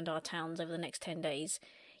walked around our towns over the next 10 days,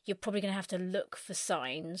 you're probably going to have to look for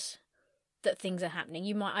signs that things are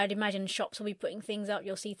happening. I'd imagine shops will be putting things up.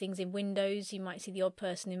 You'll see things in windows. You might see the odd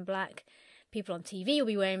person in black. People on TV will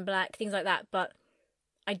be wearing black, things like that. But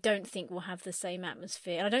I don't think we'll have the same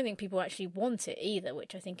atmosphere. And I don't think people actually want it either,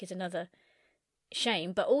 which I think is another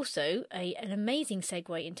shame. But also an amazing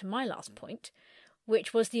segue into my last point,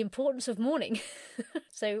 which was the importance of mourning.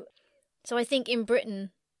 So I think in Britain,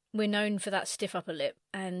 we're known for that stiff upper lip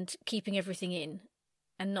and keeping everything in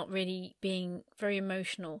and not really being very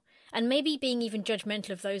emotional and maybe being even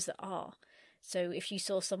judgmental of those that are. So if you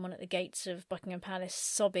saw someone at the gates of Buckingham Palace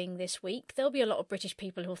sobbing this week, there'll be a lot of British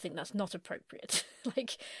people who'll think that's not appropriate.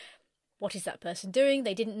 Like, what is that person doing?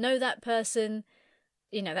 They didn't know that person.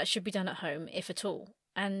 You know, that should be done at home, if at all.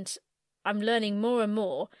 And I'm learning more and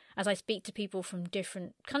more as I speak to people from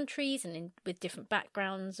different countries and with different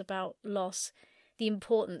backgrounds about loss, the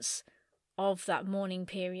importance of that mourning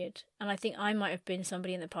period. And I think I might have been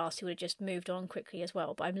somebody in the past who would have just moved on quickly as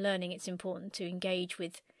well, but I'm learning it's important to engage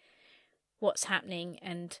with what's happening,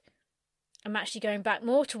 and I'm actually going back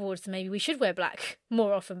more towards maybe we should wear black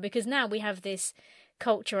more often, because now we have this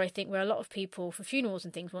culture, I think, where a lot of people for funerals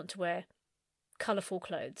and things want to wear colourful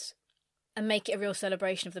clothes and make it a real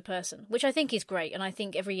celebration of the person, which I think is great. And I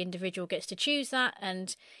think every individual gets to choose that,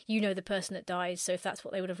 and you know the person that dies, so if that's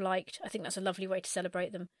what they would have liked, I think that's a lovely way to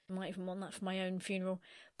celebrate them. I might even want that for my own funeral.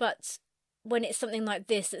 But when it's something like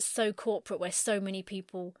this that's so corporate, where so many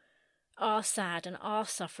people are sad and are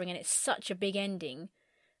suffering and it's such a big ending,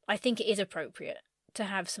 I think it is appropriate to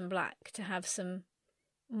have some black, to have some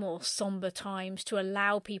more somber times, to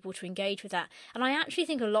allow people to engage with that. And I actually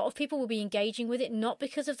think a lot of people will be engaging with it not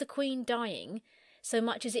because of the Queen dying so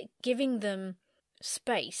much as it giving them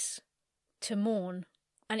space to mourn.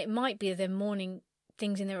 And it might be them mourning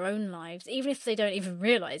things in their own lives, even if they don't even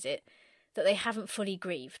realise it, that they haven't fully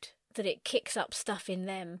grieved, that it kicks up stuff in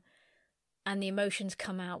them and the emotions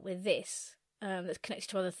come out with this that's connected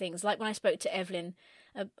to other things. Like when I spoke to Evelyn,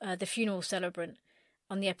 the funeral celebrant,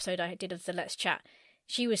 on the episode I did of the Let's Chat,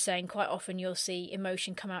 she was saying quite often you'll see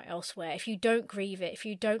emotion come out elsewhere. If you don't grieve it, if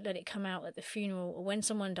you don't let it come out at the funeral, or when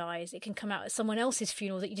someone dies, it can come out at someone else's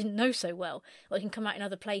funeral that you didn't know so well, or it can come out in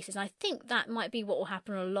other places. And I think that might be what will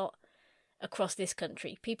happen a lot across this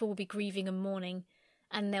country. People will be grieving and mourning,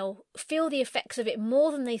 and they'll feel the effects of it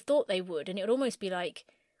more than they thought they would. And it would almost be like,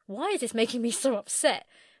 why is this making me so upset?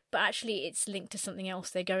 But actually it's linked to something else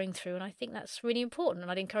they're going through. And I think that's really important.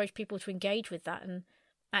 And I'd encourage people to engage with that and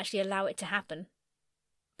actually allow it to happen.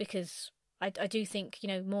 Because I do think, you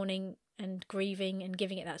know, mourning and grieving and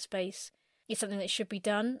giving it that space is something that should be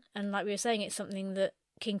done. And like we were saying, it's something that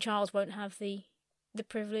King Charles won't have the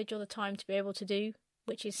privilege or the time to be able to do,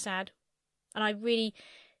 which is sad. And I really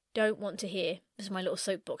don't want to hear, this is my little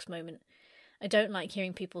soapbox moment, I don't like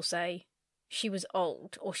hearing people say she was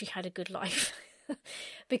old or she had a good life.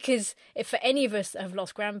 Because if for any of us that have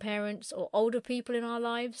lost grandparents or older people in our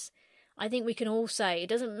lives, I think we can all say it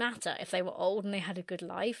doesn't matter if they were old and they had a good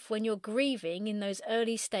life. When you're grieving in those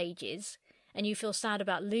early stages and you feel sad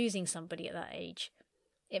about losing somebody at that age,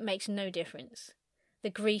 it makes no difference. The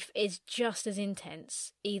grief is just as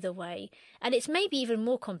intense either way. And it's maybe even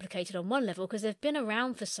more complicated on one level because they've been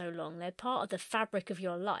around for so long. They're part of the fabric of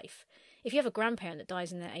your life. If you have a grandparent that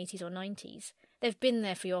dies in their 80s or 90s, they've been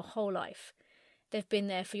there for your whole life. They've been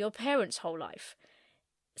there for your parents' whole life.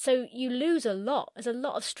 So you lose a lot. There's a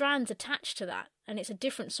lot of strands attached to that, and it's a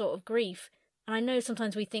different sort of grief. And I know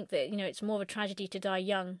sometimes we think that, you know, it's more of a tragedy to die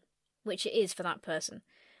young, which it is for that person.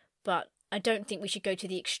 But I don't think we should go to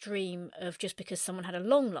the extreme of just because someone had a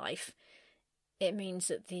long life, it means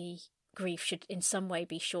that the grief should in some way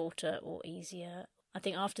be shorter or easier. I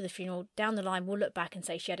think after the funeral, down the line, we'll look back and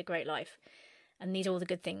say she had a great life, and these are all the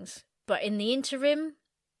good things. But in the interim,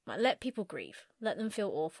 let people grieve. Let them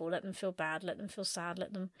feel awful. Let them feel bad. Let them feel sad.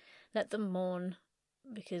 Let them mourn,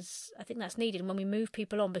 because I think that's needed. And when we move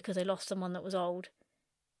people on because they lost someone that was old,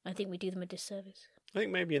 I think we do them a disservice. I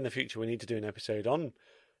think maybe in the future we need to do an episode on,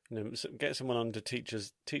 you know, get someone on to teach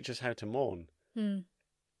us how to mourn.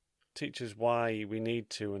 Teach us why we need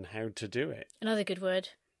to and how to do it. Another good word,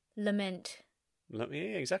 lament. Yeah,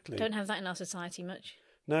 exactly. Don't have that in our society much.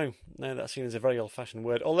 No, that's seen as a very old-fashioned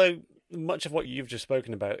word. Although much of what you've just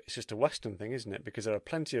spoken about is just a Western thing, isn't it? Because there are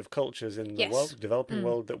plenty of cultures in the world, developing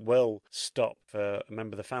world, that will stop if a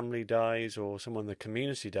member of the family dies or someone in the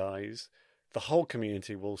community dies. The whole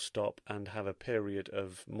community will stop and have a period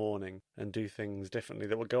of mourning and do things differently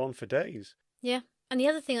that will go on for days. Yeah. And the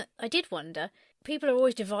other thing I did wonder, people are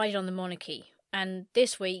always divided on the monarchy. And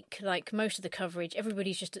this week, like most of the coverage,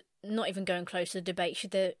 everybody's just not even going close to the debate,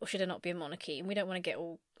 should there or should there not be a monarchy? And we don't want to get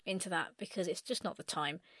all into that because it's just not the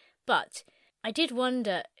time. But I did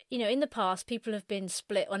wonder, in the past, people have been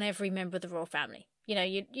split on every member of the royal family.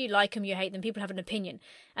 You like them, you hate them, people have an opinion.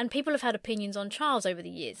 And people have had opinions on Charles over the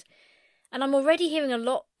years. And I'm already hearing a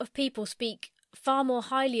lot of people speak far more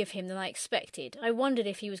highly of him than I expected. I wondered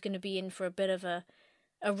if he was going to be in for a bit of a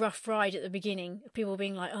rough ride at the beginning, people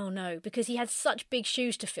being like, oh no, because he had such big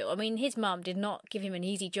shoes to fill. I mean, his mum did not give him an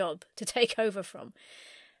easy job to take over from.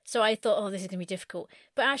 So I thought, oh, this is going to be difficult.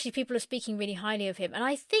 But actually, people are speaking really highly of him. And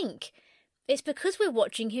I think it's because we're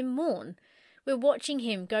watching him mourn. We're watching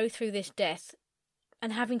him go through this death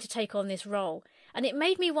and having to take on this role. And it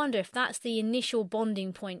made me wonder if that's the initial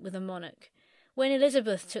bonding point with a monarch. When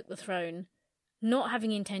Elizabeth took the throne, not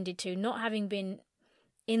having intended to, not having been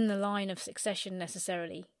in the line of succession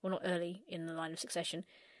necessarily, well, not early in the line of succession,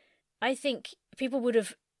 I think people would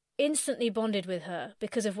have instantly bonded with her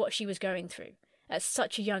because of what she was going through at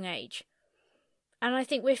such a young age. And I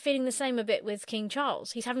think we're feeling the same a bit with King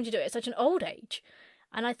Charles. He's having to do it at such an old age.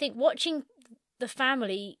 And I think watching the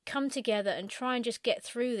family come together and try and just get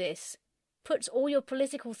through this puts all your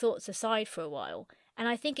political thoughts aside for a while. And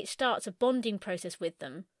I think it starts a bonding process with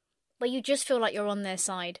them where you just feel like you're on their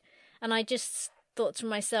side. And I just thought to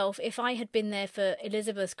myself, if I had been there for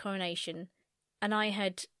Elizabeth's coronation and I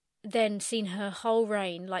had then seen her whole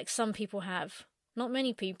reign, like some people have, not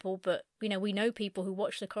many people, but we know people who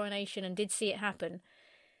watched the coronation and did see it happen,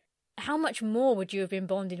 how much more would you have been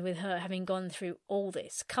bonded with her having gone through all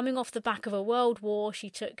this? Coming off the back of a world war, she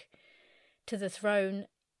took to the throne.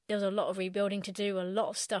 There was a lot of rebuilding to do, a lot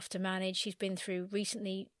of stuff to manage. She's been through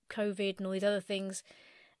recently COVID and all these other things.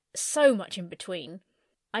 So much in between.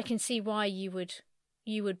 I can see why you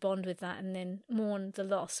would bond with that and then mourn the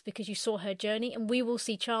loss because you saw her journey, and we will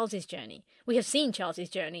see Charles's journey. We have seen Charles's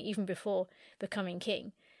journey even before becoming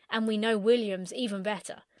king, and we know William's even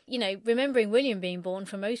better. Remembering William being born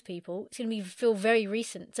for most people, it's going to feel very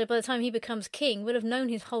recent. So by the time he becomes king, we'll have known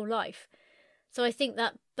his whole life. So I think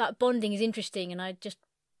that bonding is interesting, and I just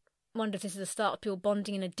wonder if this is the start of people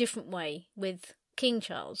bonding in a different way with King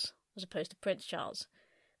Charles as opposed to Prince Charles,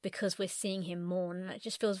 because we're seeing him mourn, and it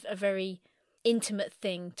just feels a very intimate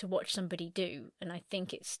thing to watch somebody do, and I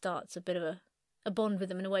think it starts a bit of a bond with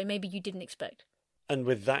them in a way maybe you didn't expect. And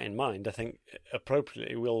with that in mind, I think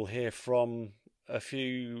appropriately we'll hear from a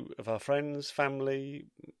few of our friends, family,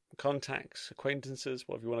 contacts, acquaintances,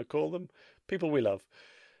 whatever you want to call them, people we love.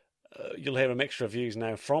 You'll hear a mixture of views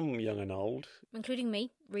now from young and old, including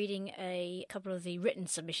me reading a couple of the written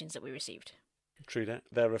submissions that we received. True that.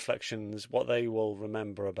 Their reflections, what they will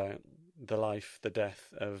remember about the life, the death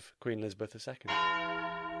of Queen Elizabeth II.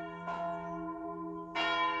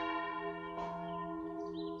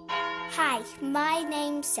 Hi, my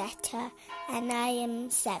name's Zeta and I am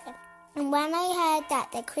 7. And when I heard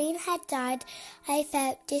that the Queen had died, I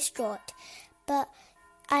felt distraught. But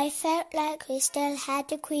I felt like we still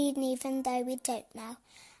had a Queen even though we don't now.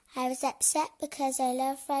 I was upset because I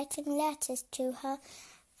love writing letters to her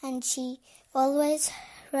and she always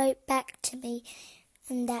wrote back to me,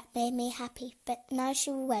 and that made me happy, but now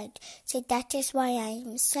she won't, so that is why I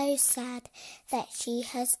am so sad that she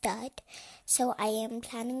has died. So I am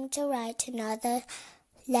planning to write another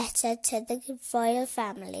letter to the royal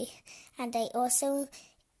family, and I also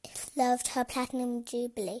loved her Platinum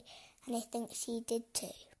Jubilee, and I think she did too.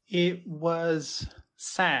 It was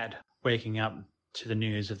sad waking up to the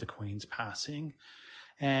news of the Queen's passing,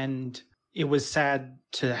 and it was sad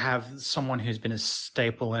to have someone who's been a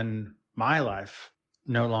staple in my life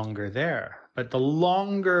no longer there. But the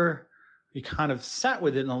longer we kind of sat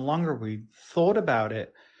with it and the longer we thought about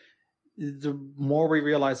it, the more we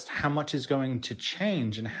realized how much is going to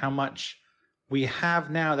change and how much we have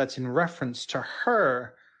now that's in reference to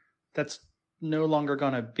her that's no longer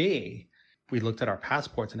going to be. We looked at our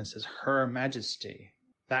passports and it says Her Majesty.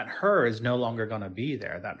 That her is no longer going to be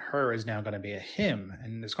there. That her is now going to be a him.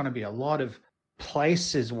 And there's going to be a lot of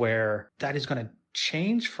places where that is going to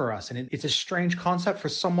change for us. And it's a strange concept for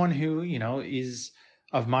someone who, is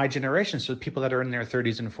of my generation. So people that are in their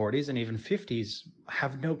 30s and 40s and even 50s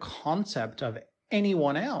have no concept of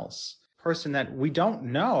anyone else. Person that we don't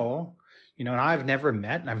know, and I've never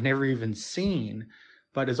met and I've never even seen,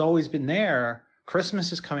 but has always been there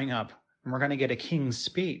Christmas is coming up and we're going to get a king's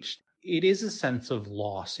speech. It is a sense of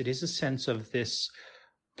loss. It is a sense of this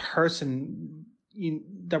person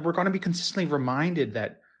that we're going to be consistently reminded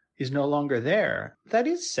that is no longer there. That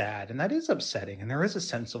is sad and that is upsetting. And there is a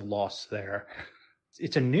sense of loss there.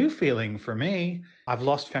 It's a new feeling for me. I've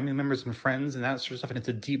lost family members and friends and that sort of stuff.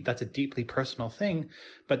 And that's a deeply personal thing.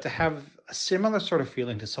 But to have a similar sort of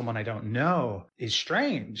feeling to someone I don't know is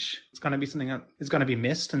strange. It's going to be something that is going to be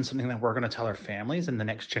missed and something that we're going to tell our families and the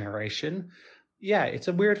next generation. Yeah, it's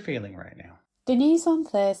a weird feeling right now. The news on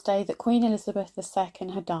Thursday that Queen Elizabeth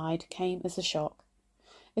II had died came as a shock,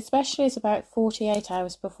 especially as about 48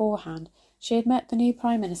 hours beforehand she had met the new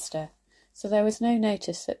Prime Minister, so there was no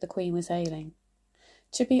notice that the Queen was ailing.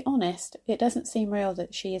 To be honest, it doesn't seem real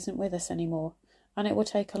that she isn't with us anymore, and it will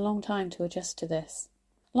take a long time to adjust to this.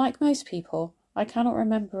 Like most people, I cannot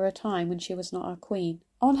remember a time when she was not our Queen.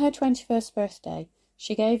 On her 21st birthday,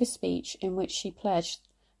 she gave a speech in which she pledged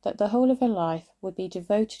that the whole of her life would be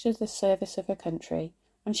devoted to the service of her country,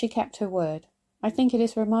 and she kept her word. I think it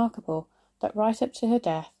is remarkable that right up to her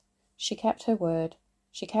death, she kept her word,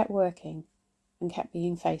 she kept working, and kept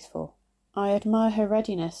being faithful. I admire her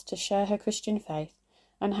readiness to share her Christian faith,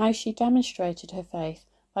 and how she demonstrated her faith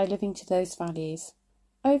by living to those values.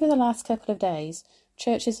 Over the last couple of days,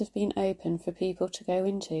 churches have been open for people to go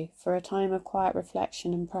into for a time of quiet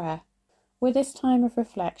reflection and prayer. With this time of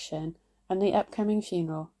reflection and the upcoming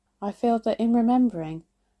funeral, I feel that in remembering,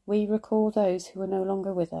 we recall those who are no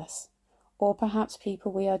longer with us, or perhaps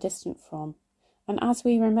people we are distant from, and as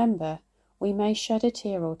we remember, we may shed a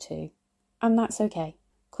tear or two. And that's okay.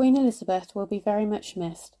 Queen Elizabeth will be very much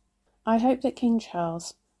missed. I hope that King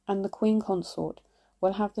Charles and the Queen Consort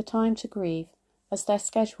will have the time to grieve, as their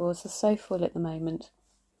schedules are so full at the moment.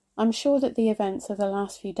 I'm sure that the events of the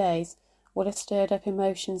last few days will have stirred up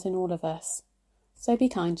emotions in all of us. So be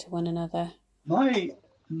kind to one another. My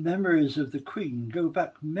memories of the Queen go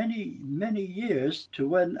back many, many years to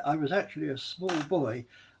when I was actually a small boy,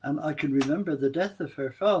 and I can remember the death of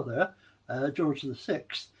her father, George VI,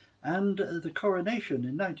 and the coronation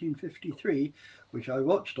in 1953, which I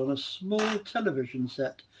watched on a small television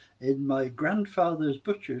set in my grandfather's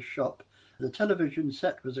butcher's shop. The television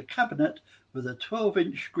set was a cabinet with a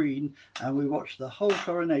 12-inch screen, and we watched the whole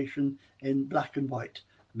coronation in black and white.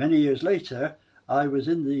 Many years later, I was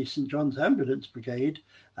in the St John's Ambulance Brigade,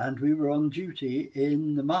 and we were on duty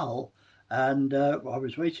in the Mall, and I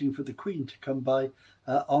was waiting for the Queen to come by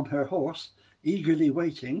on her horse, eagerly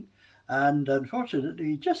waiting, and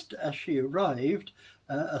unfortunately, just as she arrived,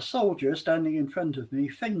 a soldier standing in front of me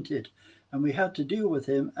fainted, and we had to deal with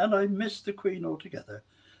him, and I missed the Queen altogether.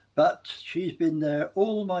 But she's been there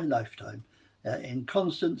all my lifetime, in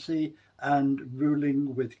constancy and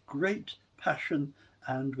ruling with great passion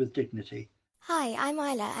and with dignity. Hi, I'm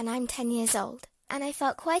Isla and I'm 10 years old, and I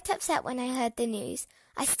felt quite upset when I heard the news.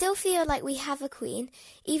 I still feel like we have a queen,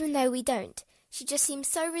 even though we don't. She just seems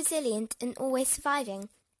so resilient and always surviving.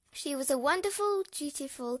 She was a wonderful,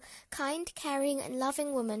 dutiful, kind, caring and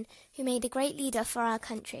loving woman who made a great leader for our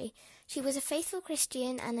country. She was a faithful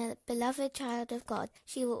Christian and a beloved child of God.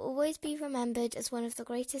 She will always be remembered as one of the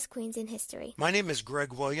greatest queens in history. My name is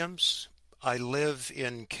Greg Williams. I live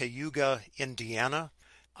in Cayuga, Indiana.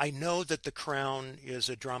 I know that The Crown is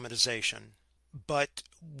a dramatization, but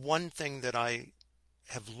one thing that I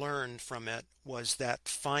have learned from it was that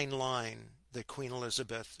fine line that Queen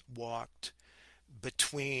Elizabeth walked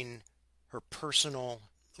between her personal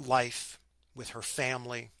life with her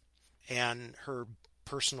family and her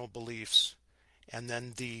personal beliefs, and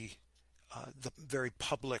then the very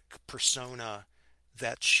public persona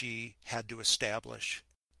that she had to establish.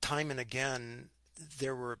 Time and again,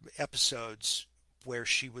 there were episodes where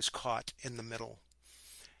she was caught in the middle.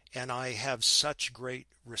 And I have such great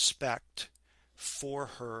respect for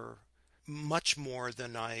her, much more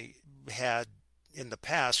than I had in the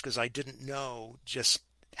past, because I didn't know just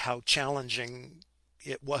how challenging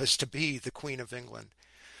it was to be the Queen of England.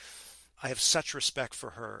 I have such respect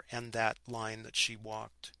for her and that line that she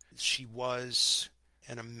walked. She was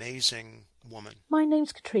an amazing woman. My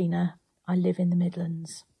name's Katrina. I live in the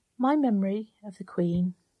Midlands. My memory of the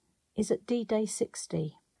Queen is at D-Day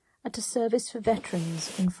 60, at a service for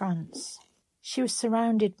veterans in France. She was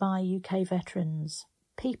surrounded by UK veterans,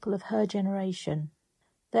 people of her generation,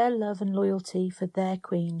 their love and loyalty for their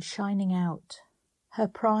Queen shining out. Her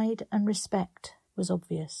pride and respect was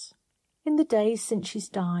obvious. In the days since she's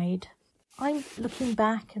died, I'm looking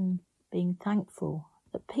back and being thankful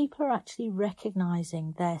that people are actually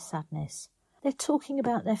recognising their sadness. They're talking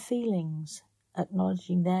about their feelings,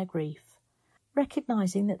 acknowledging their grief,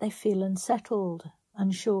 recognising that they feel unsettled,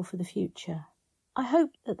 unsure for the future. I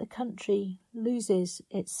hope that the country loses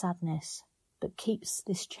its sadness, but keeps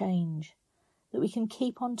this change, that we can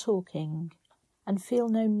keep on talking and feel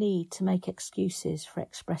no need to make excuses for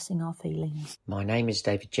expressing our feelings. My name is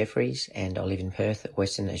David Jeffries and I live in Perth,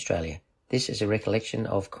 Western Australia. This is a recollection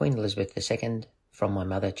of Queen Elizabeth II from my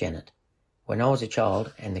mother Janet. When I was a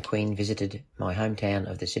child and the Queen visited my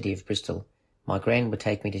hometown of the city of Bristol, my gran would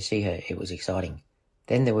take me to see her. It was exciting.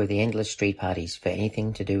 Then there were the endless street parties for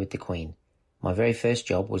anything to do with the Queen. My very first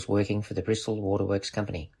job was working for the Bristol Waterworks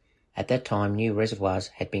Company. At that time, new reservoirs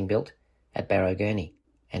had been built at Barrow Gurney,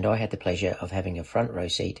 and I had the pleasure of having a front row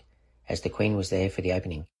seat as the Queen was there for the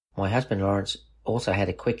opening. My husband Lawrence also had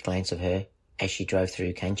a quick glance of her as she drove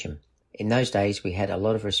through Keynsham. In those days, we had a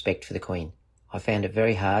lot of respect for the Queen. I found it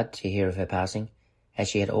very hard to hear of her passing, as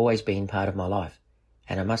she had always been part of my life,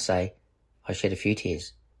 and I must say, I shed a few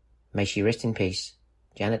tears. May she rest in peace.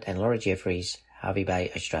 Janet and Laura Jeffries, Hervey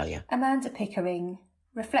Bay, Australia. Amanda Pickering,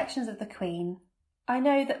 Reflections of the Queen. I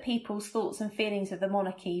know that people's thoughts and feelings of the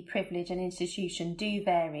monarchy, privilege and institution do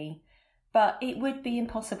vary, but it would be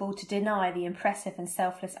impossible to deny the impressive and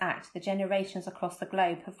selfless act the generations across the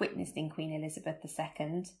globe have witnessed in Queen Elizabeth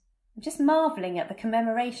II. I'm just marvelling at the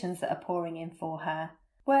commemorations that are pouring in for her.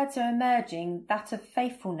 Words are emerging, that of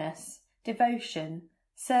faithfulness, devotion,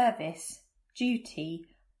 service, duty,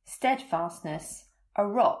 steadfastness, a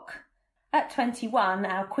rock. At 21,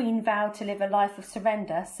 our Queen vowed to live a life of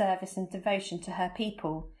surrender, service and devotion to her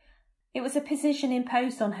people. It was a position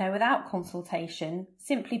imposed on her without consultation,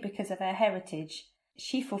 simply because of her heritage.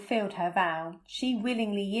 She fulfilled her vow. She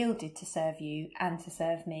willingly yielded to serve you and to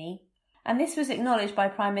serve me. And this was acknowledged by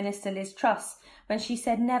Prime Minister Liz Truss when she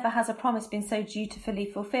said, "Never has a promise been so dutifully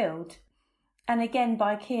fulfilled." And again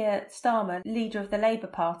by Keir Starmer, leader of the Labour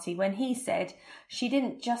Party, when he said, "She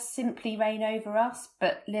didn't just simply reign over us,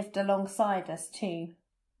 but lived alongside us too."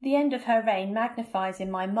 The end of her reign magnifies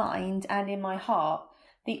in my mind and in my heart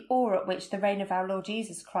the awe at which the reign of our Lord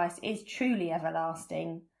Jesus Christ is truly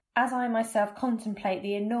everlasting. As I myself contemplate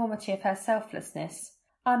the enormity of her selflessness,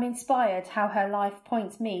 I'm inspired how her life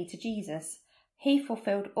points me to Jesus. He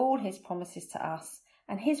fulfilled all his promises to us,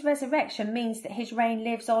 and his resurrection means that his reign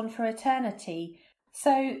lives on for eternity.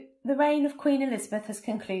 So the reign of Queen Elizabeth has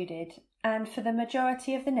concluded, and for the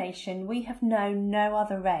majority of the nation we have known no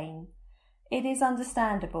other reign. It is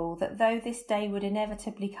understandable that though this day would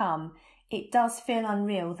inevitably come, it does feel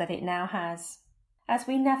unreal that it now has. As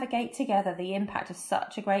we navigate together the impact of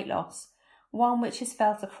such a great loss, one which is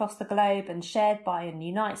felt across the globe and shared by and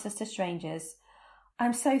unites us to strangers,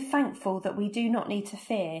 I'm so thankful that we do not need to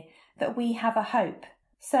fear, that we have a hope.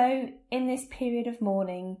 So, in this period of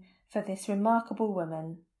mourning for this remarkable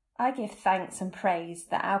woman, I give thanks and praise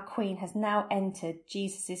that our Queen has now entered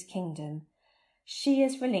Jesus' kingdom. She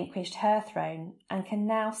has relinquished her throne and can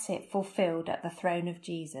now sit fulfilled at the throne of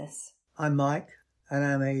Jesus. I'm Mike, and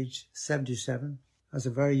I'm aged 77. As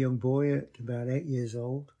a very young boy, at about 8 years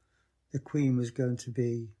old, the Queen was going to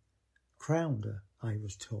be crowned, I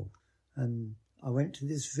was told. And I went to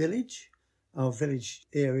this village, our village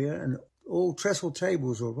area, and all trestle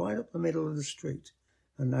tables were right up the middle of the street.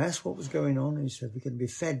 And I asked what was going on, and he said, "We're going to be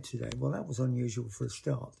fed today." Well, that was unusual for a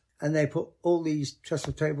start. And they put all these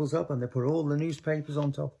trestle tables up, and they put all the newspapers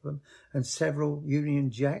on top of them, and several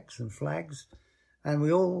Union Jacks and flags. And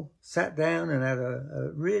we all sat down and had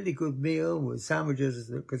a really good meal with sandwiches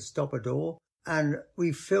that could stop a door. And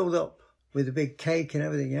we filled up with a big cake and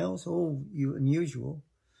everything else, all unusual.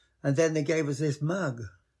 And then they gave us this mug,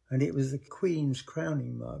 and it was the Queen's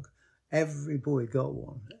crowning mug. Every boy got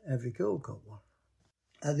one. Every girl got one.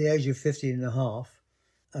 At the age of 15 and a half,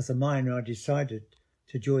 as a minor, I decided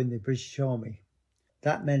to join the British Army.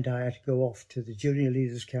 That meant I had to go off to the Junior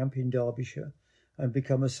Leaders Camp in Derbyshire and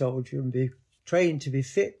become a soldier and be trained to be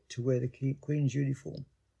fit to wear the Queen's uniform.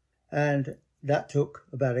 And that took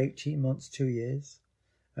about 18 months, 2 years.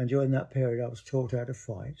 And during that period, I was taught how to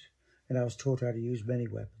fight, and I was taught how to use many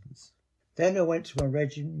weapons. Then I went to my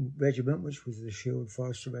regiment, which was the Shield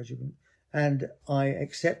Forester Regiment, and I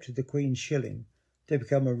accepted the Queen's shilling to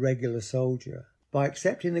become a regular soldier. By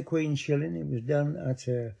accepting the Queen's shilling, it was done at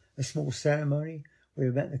a small ceremony where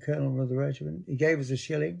we met the colonel of the regiment. He gave us a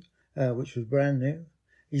shilling, which was brand new.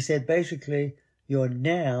 He said, basically, you're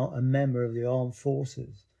now a member of the armed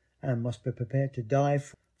forces and must be prepared to die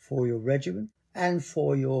for your regiment and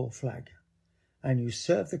for your flag. And you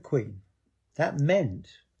serve the Queen. That meant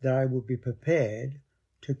that I would be prepared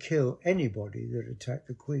to kill anybody that attacked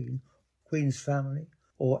the Queen, Queen's family,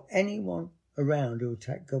 or anyone around who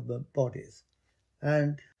attacked government bodies.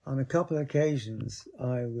 And on a couple of occasions,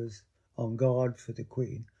 I was on guard for the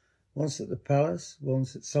Queen. Once at the palace,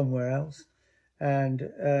 once at somewhere else.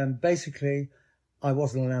 And basically, I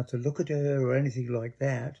wasn't allowed to look at her or anything like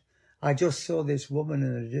that. I just saw this woman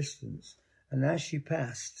in the distance, and as she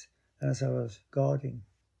passed, as I was guarding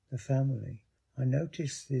the family, I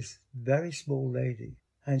noticed this very small lady,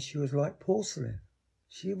 and she was like porcelain.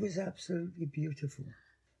 She was absolutely beautiful.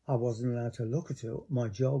 I wasn't allowed to look at her. My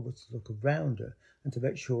job was to look around her and to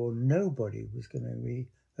make sure nobody was going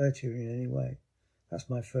to hurt her in any way. That's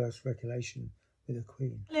my first recollection with the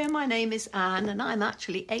Queen. Hello, my name is Anne and I'm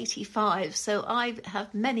actually 85, so I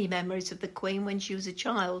have many memories of the Queen when she was a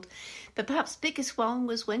child. But perhaps the biggest one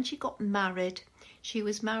was when she got married. She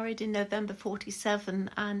was married in November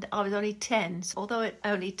 47 and I was only 10. So although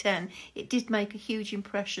only 10, it did make a huge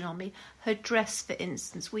impression on me. Her dress, for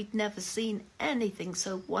instance, we'd never seen anything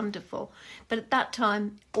so wonderful. But at that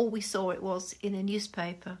time, all we saw it was in a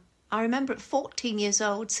newspaper. I remember at 14 years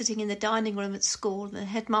old sitting in the dining room at school and the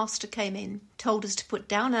headmaster came in, told us to put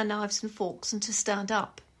down our knives and forks and to stand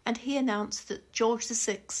up. And he announced that George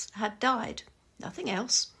VI had died. Nothing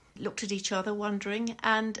else. Looked at each other wondering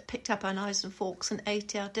and picked up our knives and forks and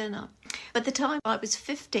ate our dinner. By the time I was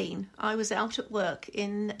 15, I was out at work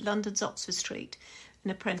in London's Oxford Street,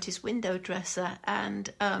 an apprentice window dresser,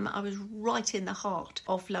 and I was right in the heart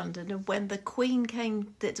of London. And when the Queen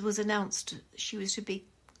came, that was announced she was to be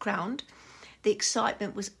crowned, the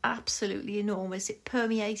excitement was absolutely enormous. It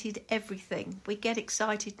permeated everything. We get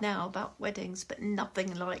excited now about weddings, but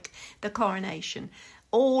nothing like the coronation.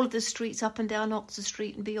 All of the streets up and down Oxford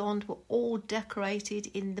Street and beyond were all decorated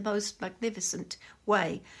in the most magnificent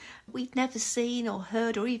way. We'd never seen or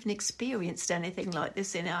heard or even experienced anything like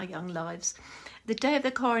this in our young lives. The day of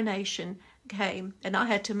the coronation came and I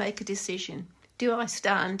had to make a decision. Do I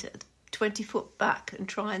stand 20 foot back and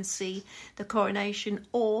try and see the coronation,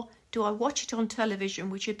 or do I watch it on television,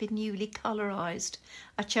 which had been newly colourised?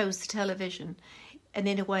 I chose the television. And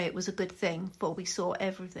in a way it was a good thing, for we saw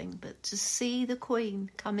everything. But to see the Queen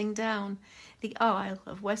coming down the aisle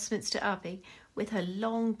of Westminster Abbey with her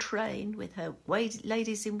long train, with her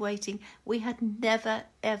ladies in waiting, we had never,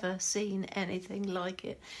 ever seen anything like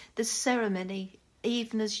it. The ceremony,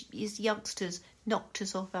 even as youngsters, knocked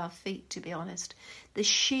us off our feet, to be honest. The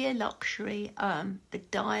sheer luxury, the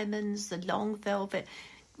diamonds, the long velvet.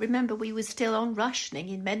 Remember, we were still on rationing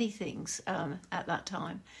in many things at that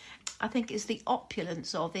time. I think it's the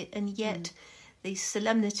opulence of it, and yet the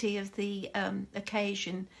solemnity of the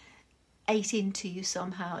occasion ate into you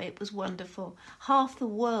somehow. It was wonderful. Half the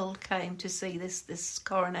world came to see this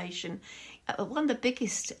coronation. One of the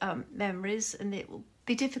biggest memories, and it will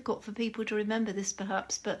be difficult for people to remember this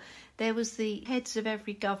perhaps, but there was the heads of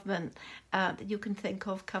every government that you can think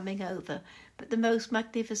of coming over. But the most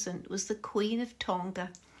magnificent was the Queen of Tonga.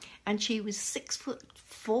 And she was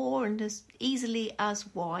 6'4" and as easily as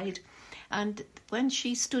wide. And when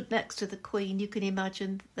she stood next to the Queen, you can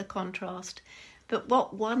imagine the contrast. But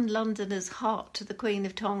what won Londoners' heart to the Queen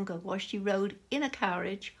of Tonga was she rode in a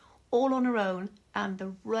carriage, all on her own, and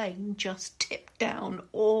the rain just tipped down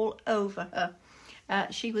all over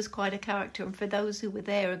her. She was quite a character, and for those who were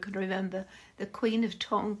there and can remember, the Queen of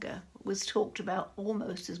Tonga was talked about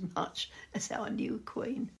almost as much as our new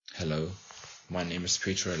Queen. Hello. My name is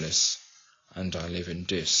Peter Ellis, and I live in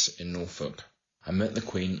Diss in Norfolk. I met the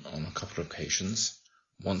Queen on a couple of occasions,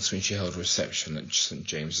 once when she held a reception at St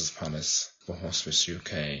James's Palace for Hospice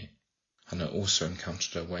UK, and I also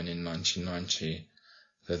encountered her when in 1990,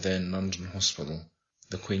 the then London Hospital,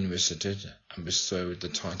 the Queen visited and bestowed the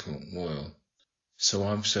title Royal. So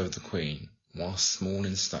I observed the Queen, whilst small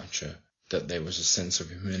in stature, that there was a sense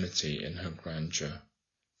of humility in her grandeur.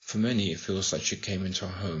 For many, it feels like she came into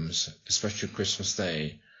our homes, especially Christmas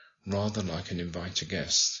Day, rather like an invited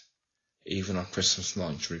guest. Even our Christmas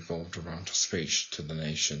lunch revolved around her speech to the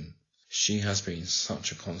nation. She has been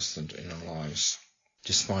such a constant in our lives.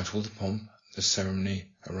 Despite all the pomp, the ceremony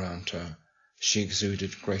around her, she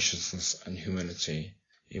exuded graciousness and humility.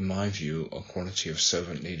 In my view, a quality of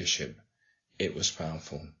servant leadership. It was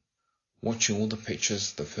powerful. Watching all the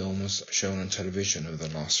pictures, the films shown on television over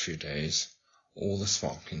the last few days, all the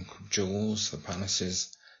sparkling jewels, the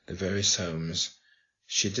palaces, the various homes,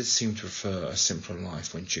 she did seem to prefer a simpler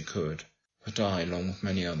life when she could, but I, along with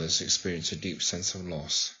many others, experienced a deep sense of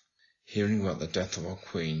loss. Hearing about the death of our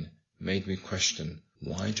Queen made me question,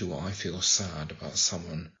 why do I feel sad about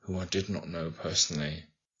someone who I did not know personally?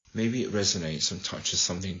 Maybe it resonates and touches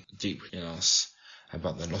something deep in us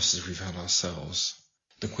about the losses we've had ourselves.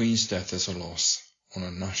 The Queen's death is a loss on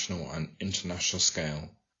a national and international scale.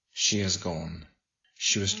 She has gone.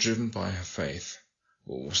 She was driven by her faith,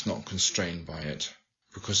 but was not constrained by it.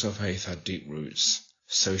 Because her faith had deep roots,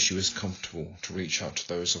 so she was comfortable to reach out to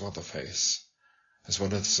those of other faiths, as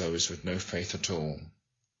well as those with no faith at all.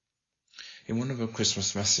 In one of her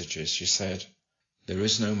Christmas messages, she said, "There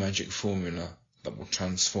is no magic formula that will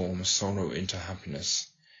transform sorrow into happiness,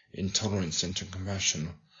 intolerance into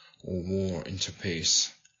compassion, or war into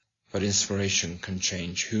peace. But inspiration can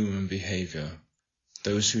change human behaviour.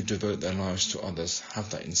 Those who devote their lives to others have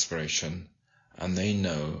that inspiration, and they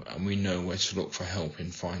know and we know where to look for help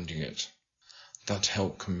in finding it. That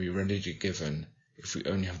help can be readily given if we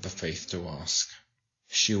only have the faith to ask.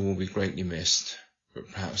 She will be greatly missed, but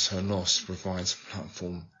perhaps her loss provides a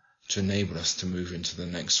platform to enable us to move into the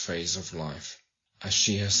next phase of life. As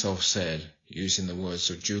she herself said, using the words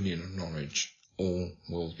of Julian of Norwich, all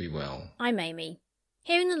will be well." I'm Amy.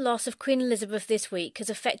 Hearing the loss of Queen Elizabeth this week has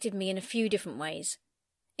affected me in a few different ways.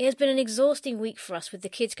 It has been an exhausting week for us with the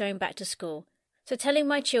kids going back to school, so telling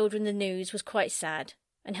my children the news was quite sad,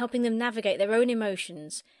 and helping them navigate their own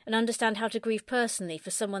emotions and understand how to grieve personally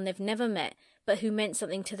for someone they've never met but who meant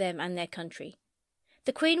something to them and their country.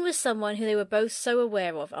 The Queen was someone who they were both so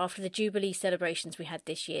aware of after the Jubilee celebrations we had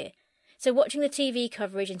this year, so watching the TV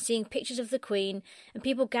coverage and seeing pictures of the Queen and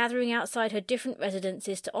people gathering outside her different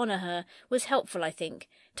residences to honour her was helpful, I think,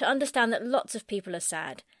 to understand that lots of people are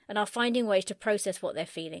sad and are finding ways to process what they're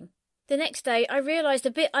feeling. The next day I realised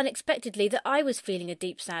a bit unexpectedly that I was feeling a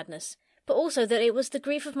deep sadness, but also that it was the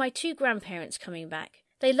grief of my 2 grandparents coming back.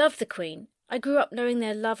 They loved the Queen. I grew up knowing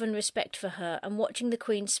their love and respect for her and watching the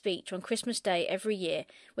Queen's speech on Christmas Day every year,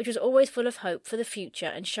 which was always full of hope for the future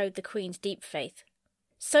and showed the Queen's deep faith.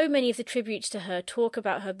 So many of the tributes to her talk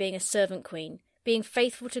about her being a servant queen, being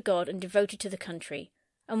faithful to God and devoted to the country,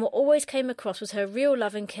 and what always came across was her real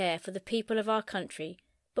love and care for the people of our country,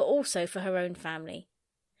 but also for her own family.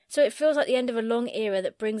 So it feels like the end of a long era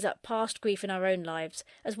that brings up past grief in our own lives,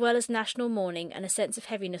 as well as national mourning and a sense of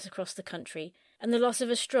heaviness across the country, and the loss of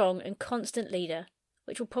a strong and constant leader,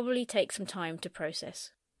 which will probably take some time to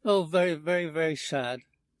process. Oh, very, very, very sad.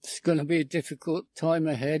 It's going to be a difficult time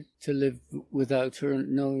ahead to live without her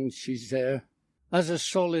and knowing she's there. As a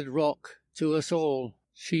solid rock to us all,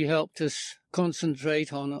 she helped us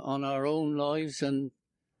concentrate on our own lives and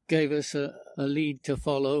gave us a lead to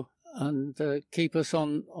follow and keep us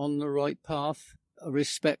on the right path.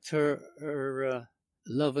 Respect her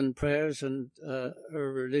love and prayers and her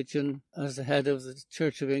religion as the head of the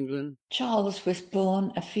Church of England. Charles was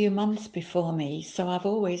born a few months before me, so I've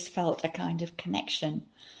always felt a kind of connection.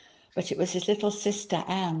 But it was his little sister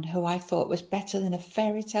Anne who I thought was better than a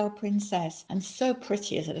fairy tale princess and so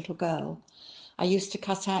pretty as a little girl. I used to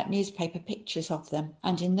cut out newspaper pictures of them,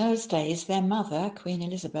 and in those days their mother, Queen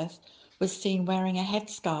Elizabeth, was seen wearing a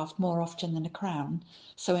headscarf more often than a crown,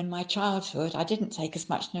 so in my childhood I didn't take as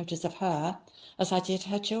much notice of her as I did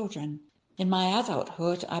her children. In my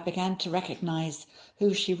adulthood I began to recognise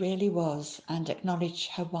who she really was and acknowledge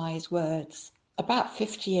her wise words. About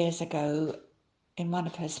 50 years ago, in one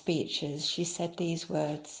of her speeches, she said these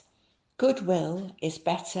words: "Goodwill is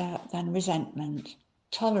better than resentment.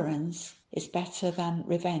 Tolerance is better than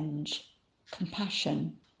revenge.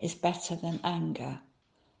 Compassion is better than anger.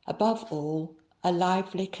 Above all, a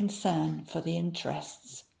lively concern for the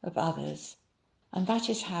interests of others." And that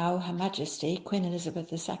is how Her Majesty, Queen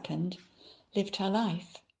Elizabeth II, lived her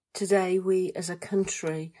life. Today we as a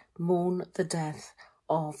country mourn the death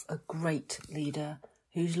of a great leader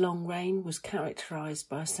whose long reign was characterised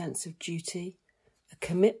by a sense of duty, a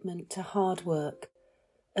commitment to hard work,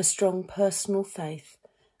 a strong personal faith,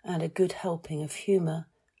 and a good helping of humour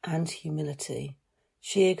and humility.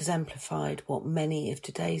 She exemplified what many of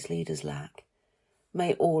today's leaders lack.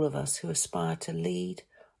 May all of us who aspire to lead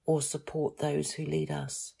or support those who lead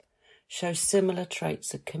us show similar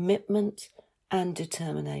traits of commitment and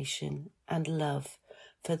determination and love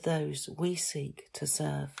for those we seek to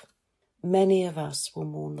serve. Many of us will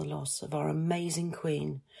mourn the loss of our amazing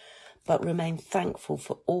Queen, but remain thankful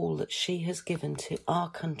for all that she has given to our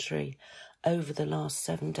country over the last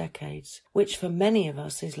 7 decades, which for many of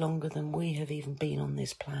us is longer than we have even been on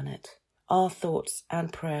this planet. Our thoughts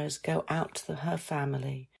and prayers go out to her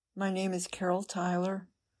family. My name is Carol Tyler.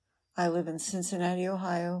 I live in Cincinnati,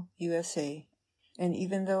 Ohio, USA. And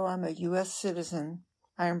even though I'm a U.S. citizen,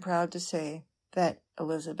 I am proud to say that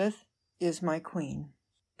Elizabeth is my Queen.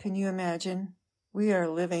 Can you imagine? We are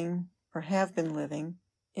living, or have been living,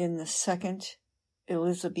 in the second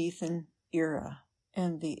Elizabethan era.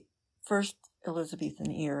 And the first Elizabethan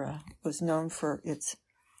era was known for its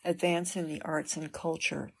advance in the arts and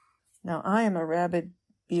culture. Now, I am a rabid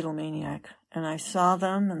Beatlemaniac, and I saw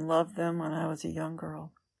them and loved them when I was a young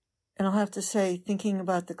girl. And I'll have to say, thinking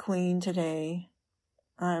about the Queen today,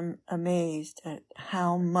 I'm amazed at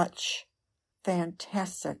how much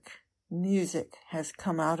fantastic music has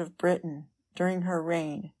come out of Britain during her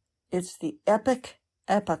reign. It's the epic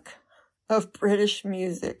of British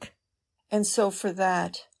music. And so for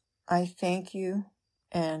that, I thank you,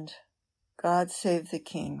 and God save the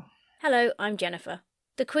King. Hello, I'm Jennifer.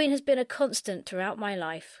 The Queen has been a constant throughout my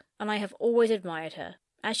life, and I have always admired her.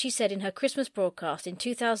 As she said in her Christmas broadcast in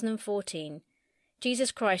 2014,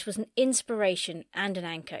 Jesus Christ was an inspiration and an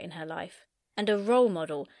anchor in her life, and a role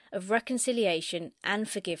model of reconciliation and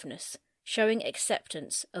forgiveness, showing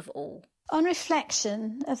acceptance of all. On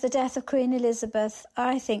reflection of the death of Queen Elizabeth,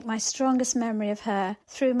 I think my strongest memory of her,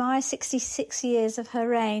 through my 66 years of her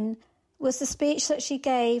reign, was the speech that she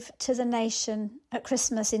gave to the nation at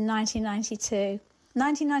Christmas in 1992.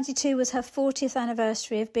 1992 was her 40th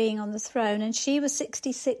anniversary of being on the throne, and she was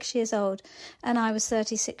 66 years old, and I was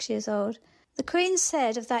 36 years old. The Queen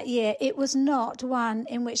said of that year, "It was not one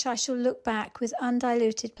in which I shall look back with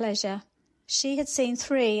undiluted pleasure." She had seen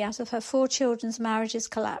 3 out of her 4 children's marriages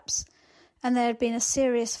collapse, and there had been a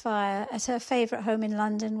serious fire at her favourite home in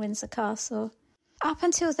London, Windsor Castle. Up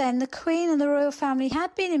until then, the Queen and the royal family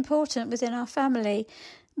had been important within our family,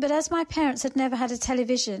 but as my parents had never had a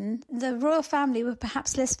television, the royal family were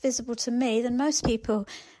perhaps less visible to me than most people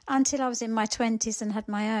until I was in my 20s and had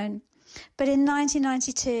my own. But in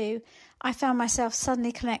 1992, I found myself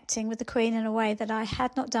suddenly connecting with the Queen in a way that I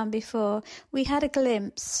had not done before. We had a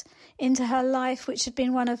glimpse into her life, which had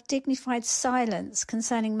been one of dignified silence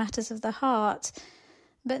concerning matters of the heart.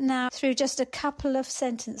 But now, through just a couple of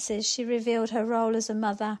sentences, she revealed her role as a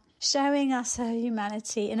mother, showing us her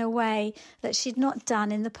humanity in a way that she'd not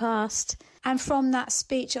done in the past. And from that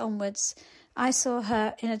speech onwards, I saw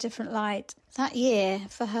her in a different light. That year,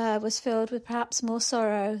 for her, was filled with perhaps more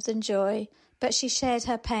sorrow than joy, but she shared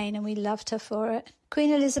her pain and we loved her for it.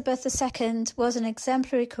 Queen Elizabeth II was an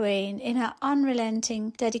exemplary queen in her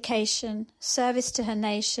unrelenting dedication, service to her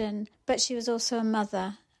nation, but she was also a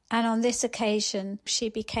mother. And on this occasion, she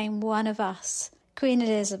became one of us. Queen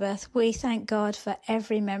Elizabeth, we thank God for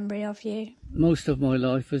every memory of you. Most of my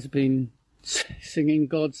life has been singing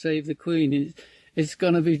God Save the Queen. It's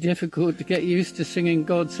going to be difficult to get used to singing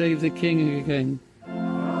God Save the King again.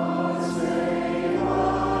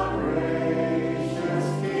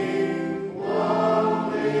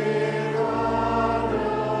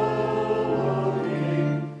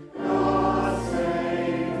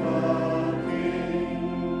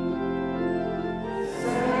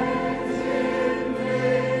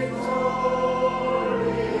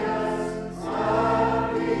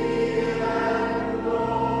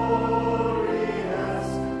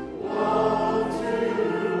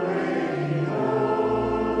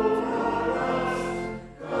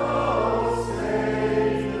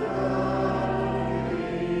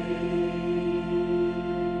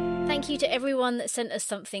 Thank you to everyone that sent us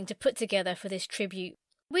something to put together for this tribute.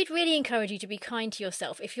 We'd really encourage you to be kind to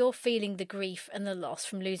yourself if you're feeling the grief and the loss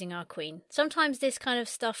from losing our Queen. Sometimes this kind of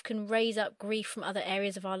stuff can raise up grief from other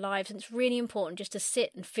areas of our lives, and it's really important just to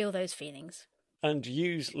sit and feel those feelings. And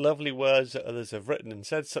use lovely words that others have written and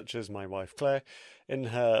said, such as my wife Claire in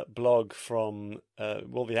her blog from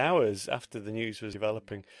the hours after the news was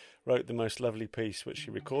developing, wrote the most lovely piece which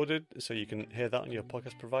she recorded, so you can hear that on your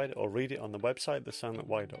podcast provider or read it on the website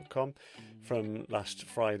thesoundthatwhy.com from last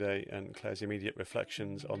Friday, and Claire's immediate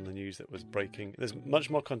reflections on the news that was breaking. There's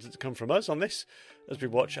much more content to come from us on this as we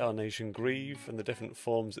watch our nation grieve and the different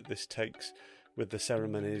forms that this takes with the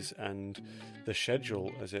ceremonies and the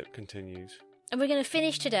schedule as it continues. And we're going to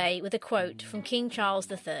finish today with a quote from King Charles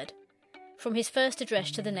III, from his first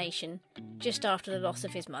address to the nation just after the loss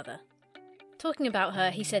of his mother. Talking about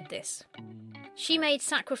her, he said this: "She made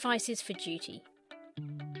sacrifices for duty.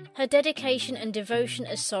 Her dedication and devotion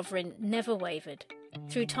as sovereign never wavered,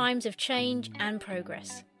 through times of change and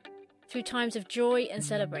progress, through times of joy and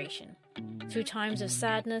celebration, through times of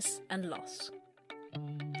sadness and loss.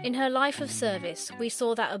 In her life of service, we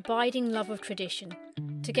saw that abiding love of tradition,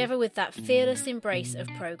 together with that fearless embrace of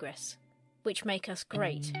progress, which make us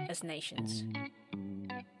great as nations.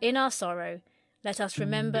 In our sorrow, let us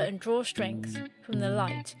remember and draw strength from the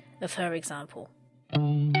light of her example."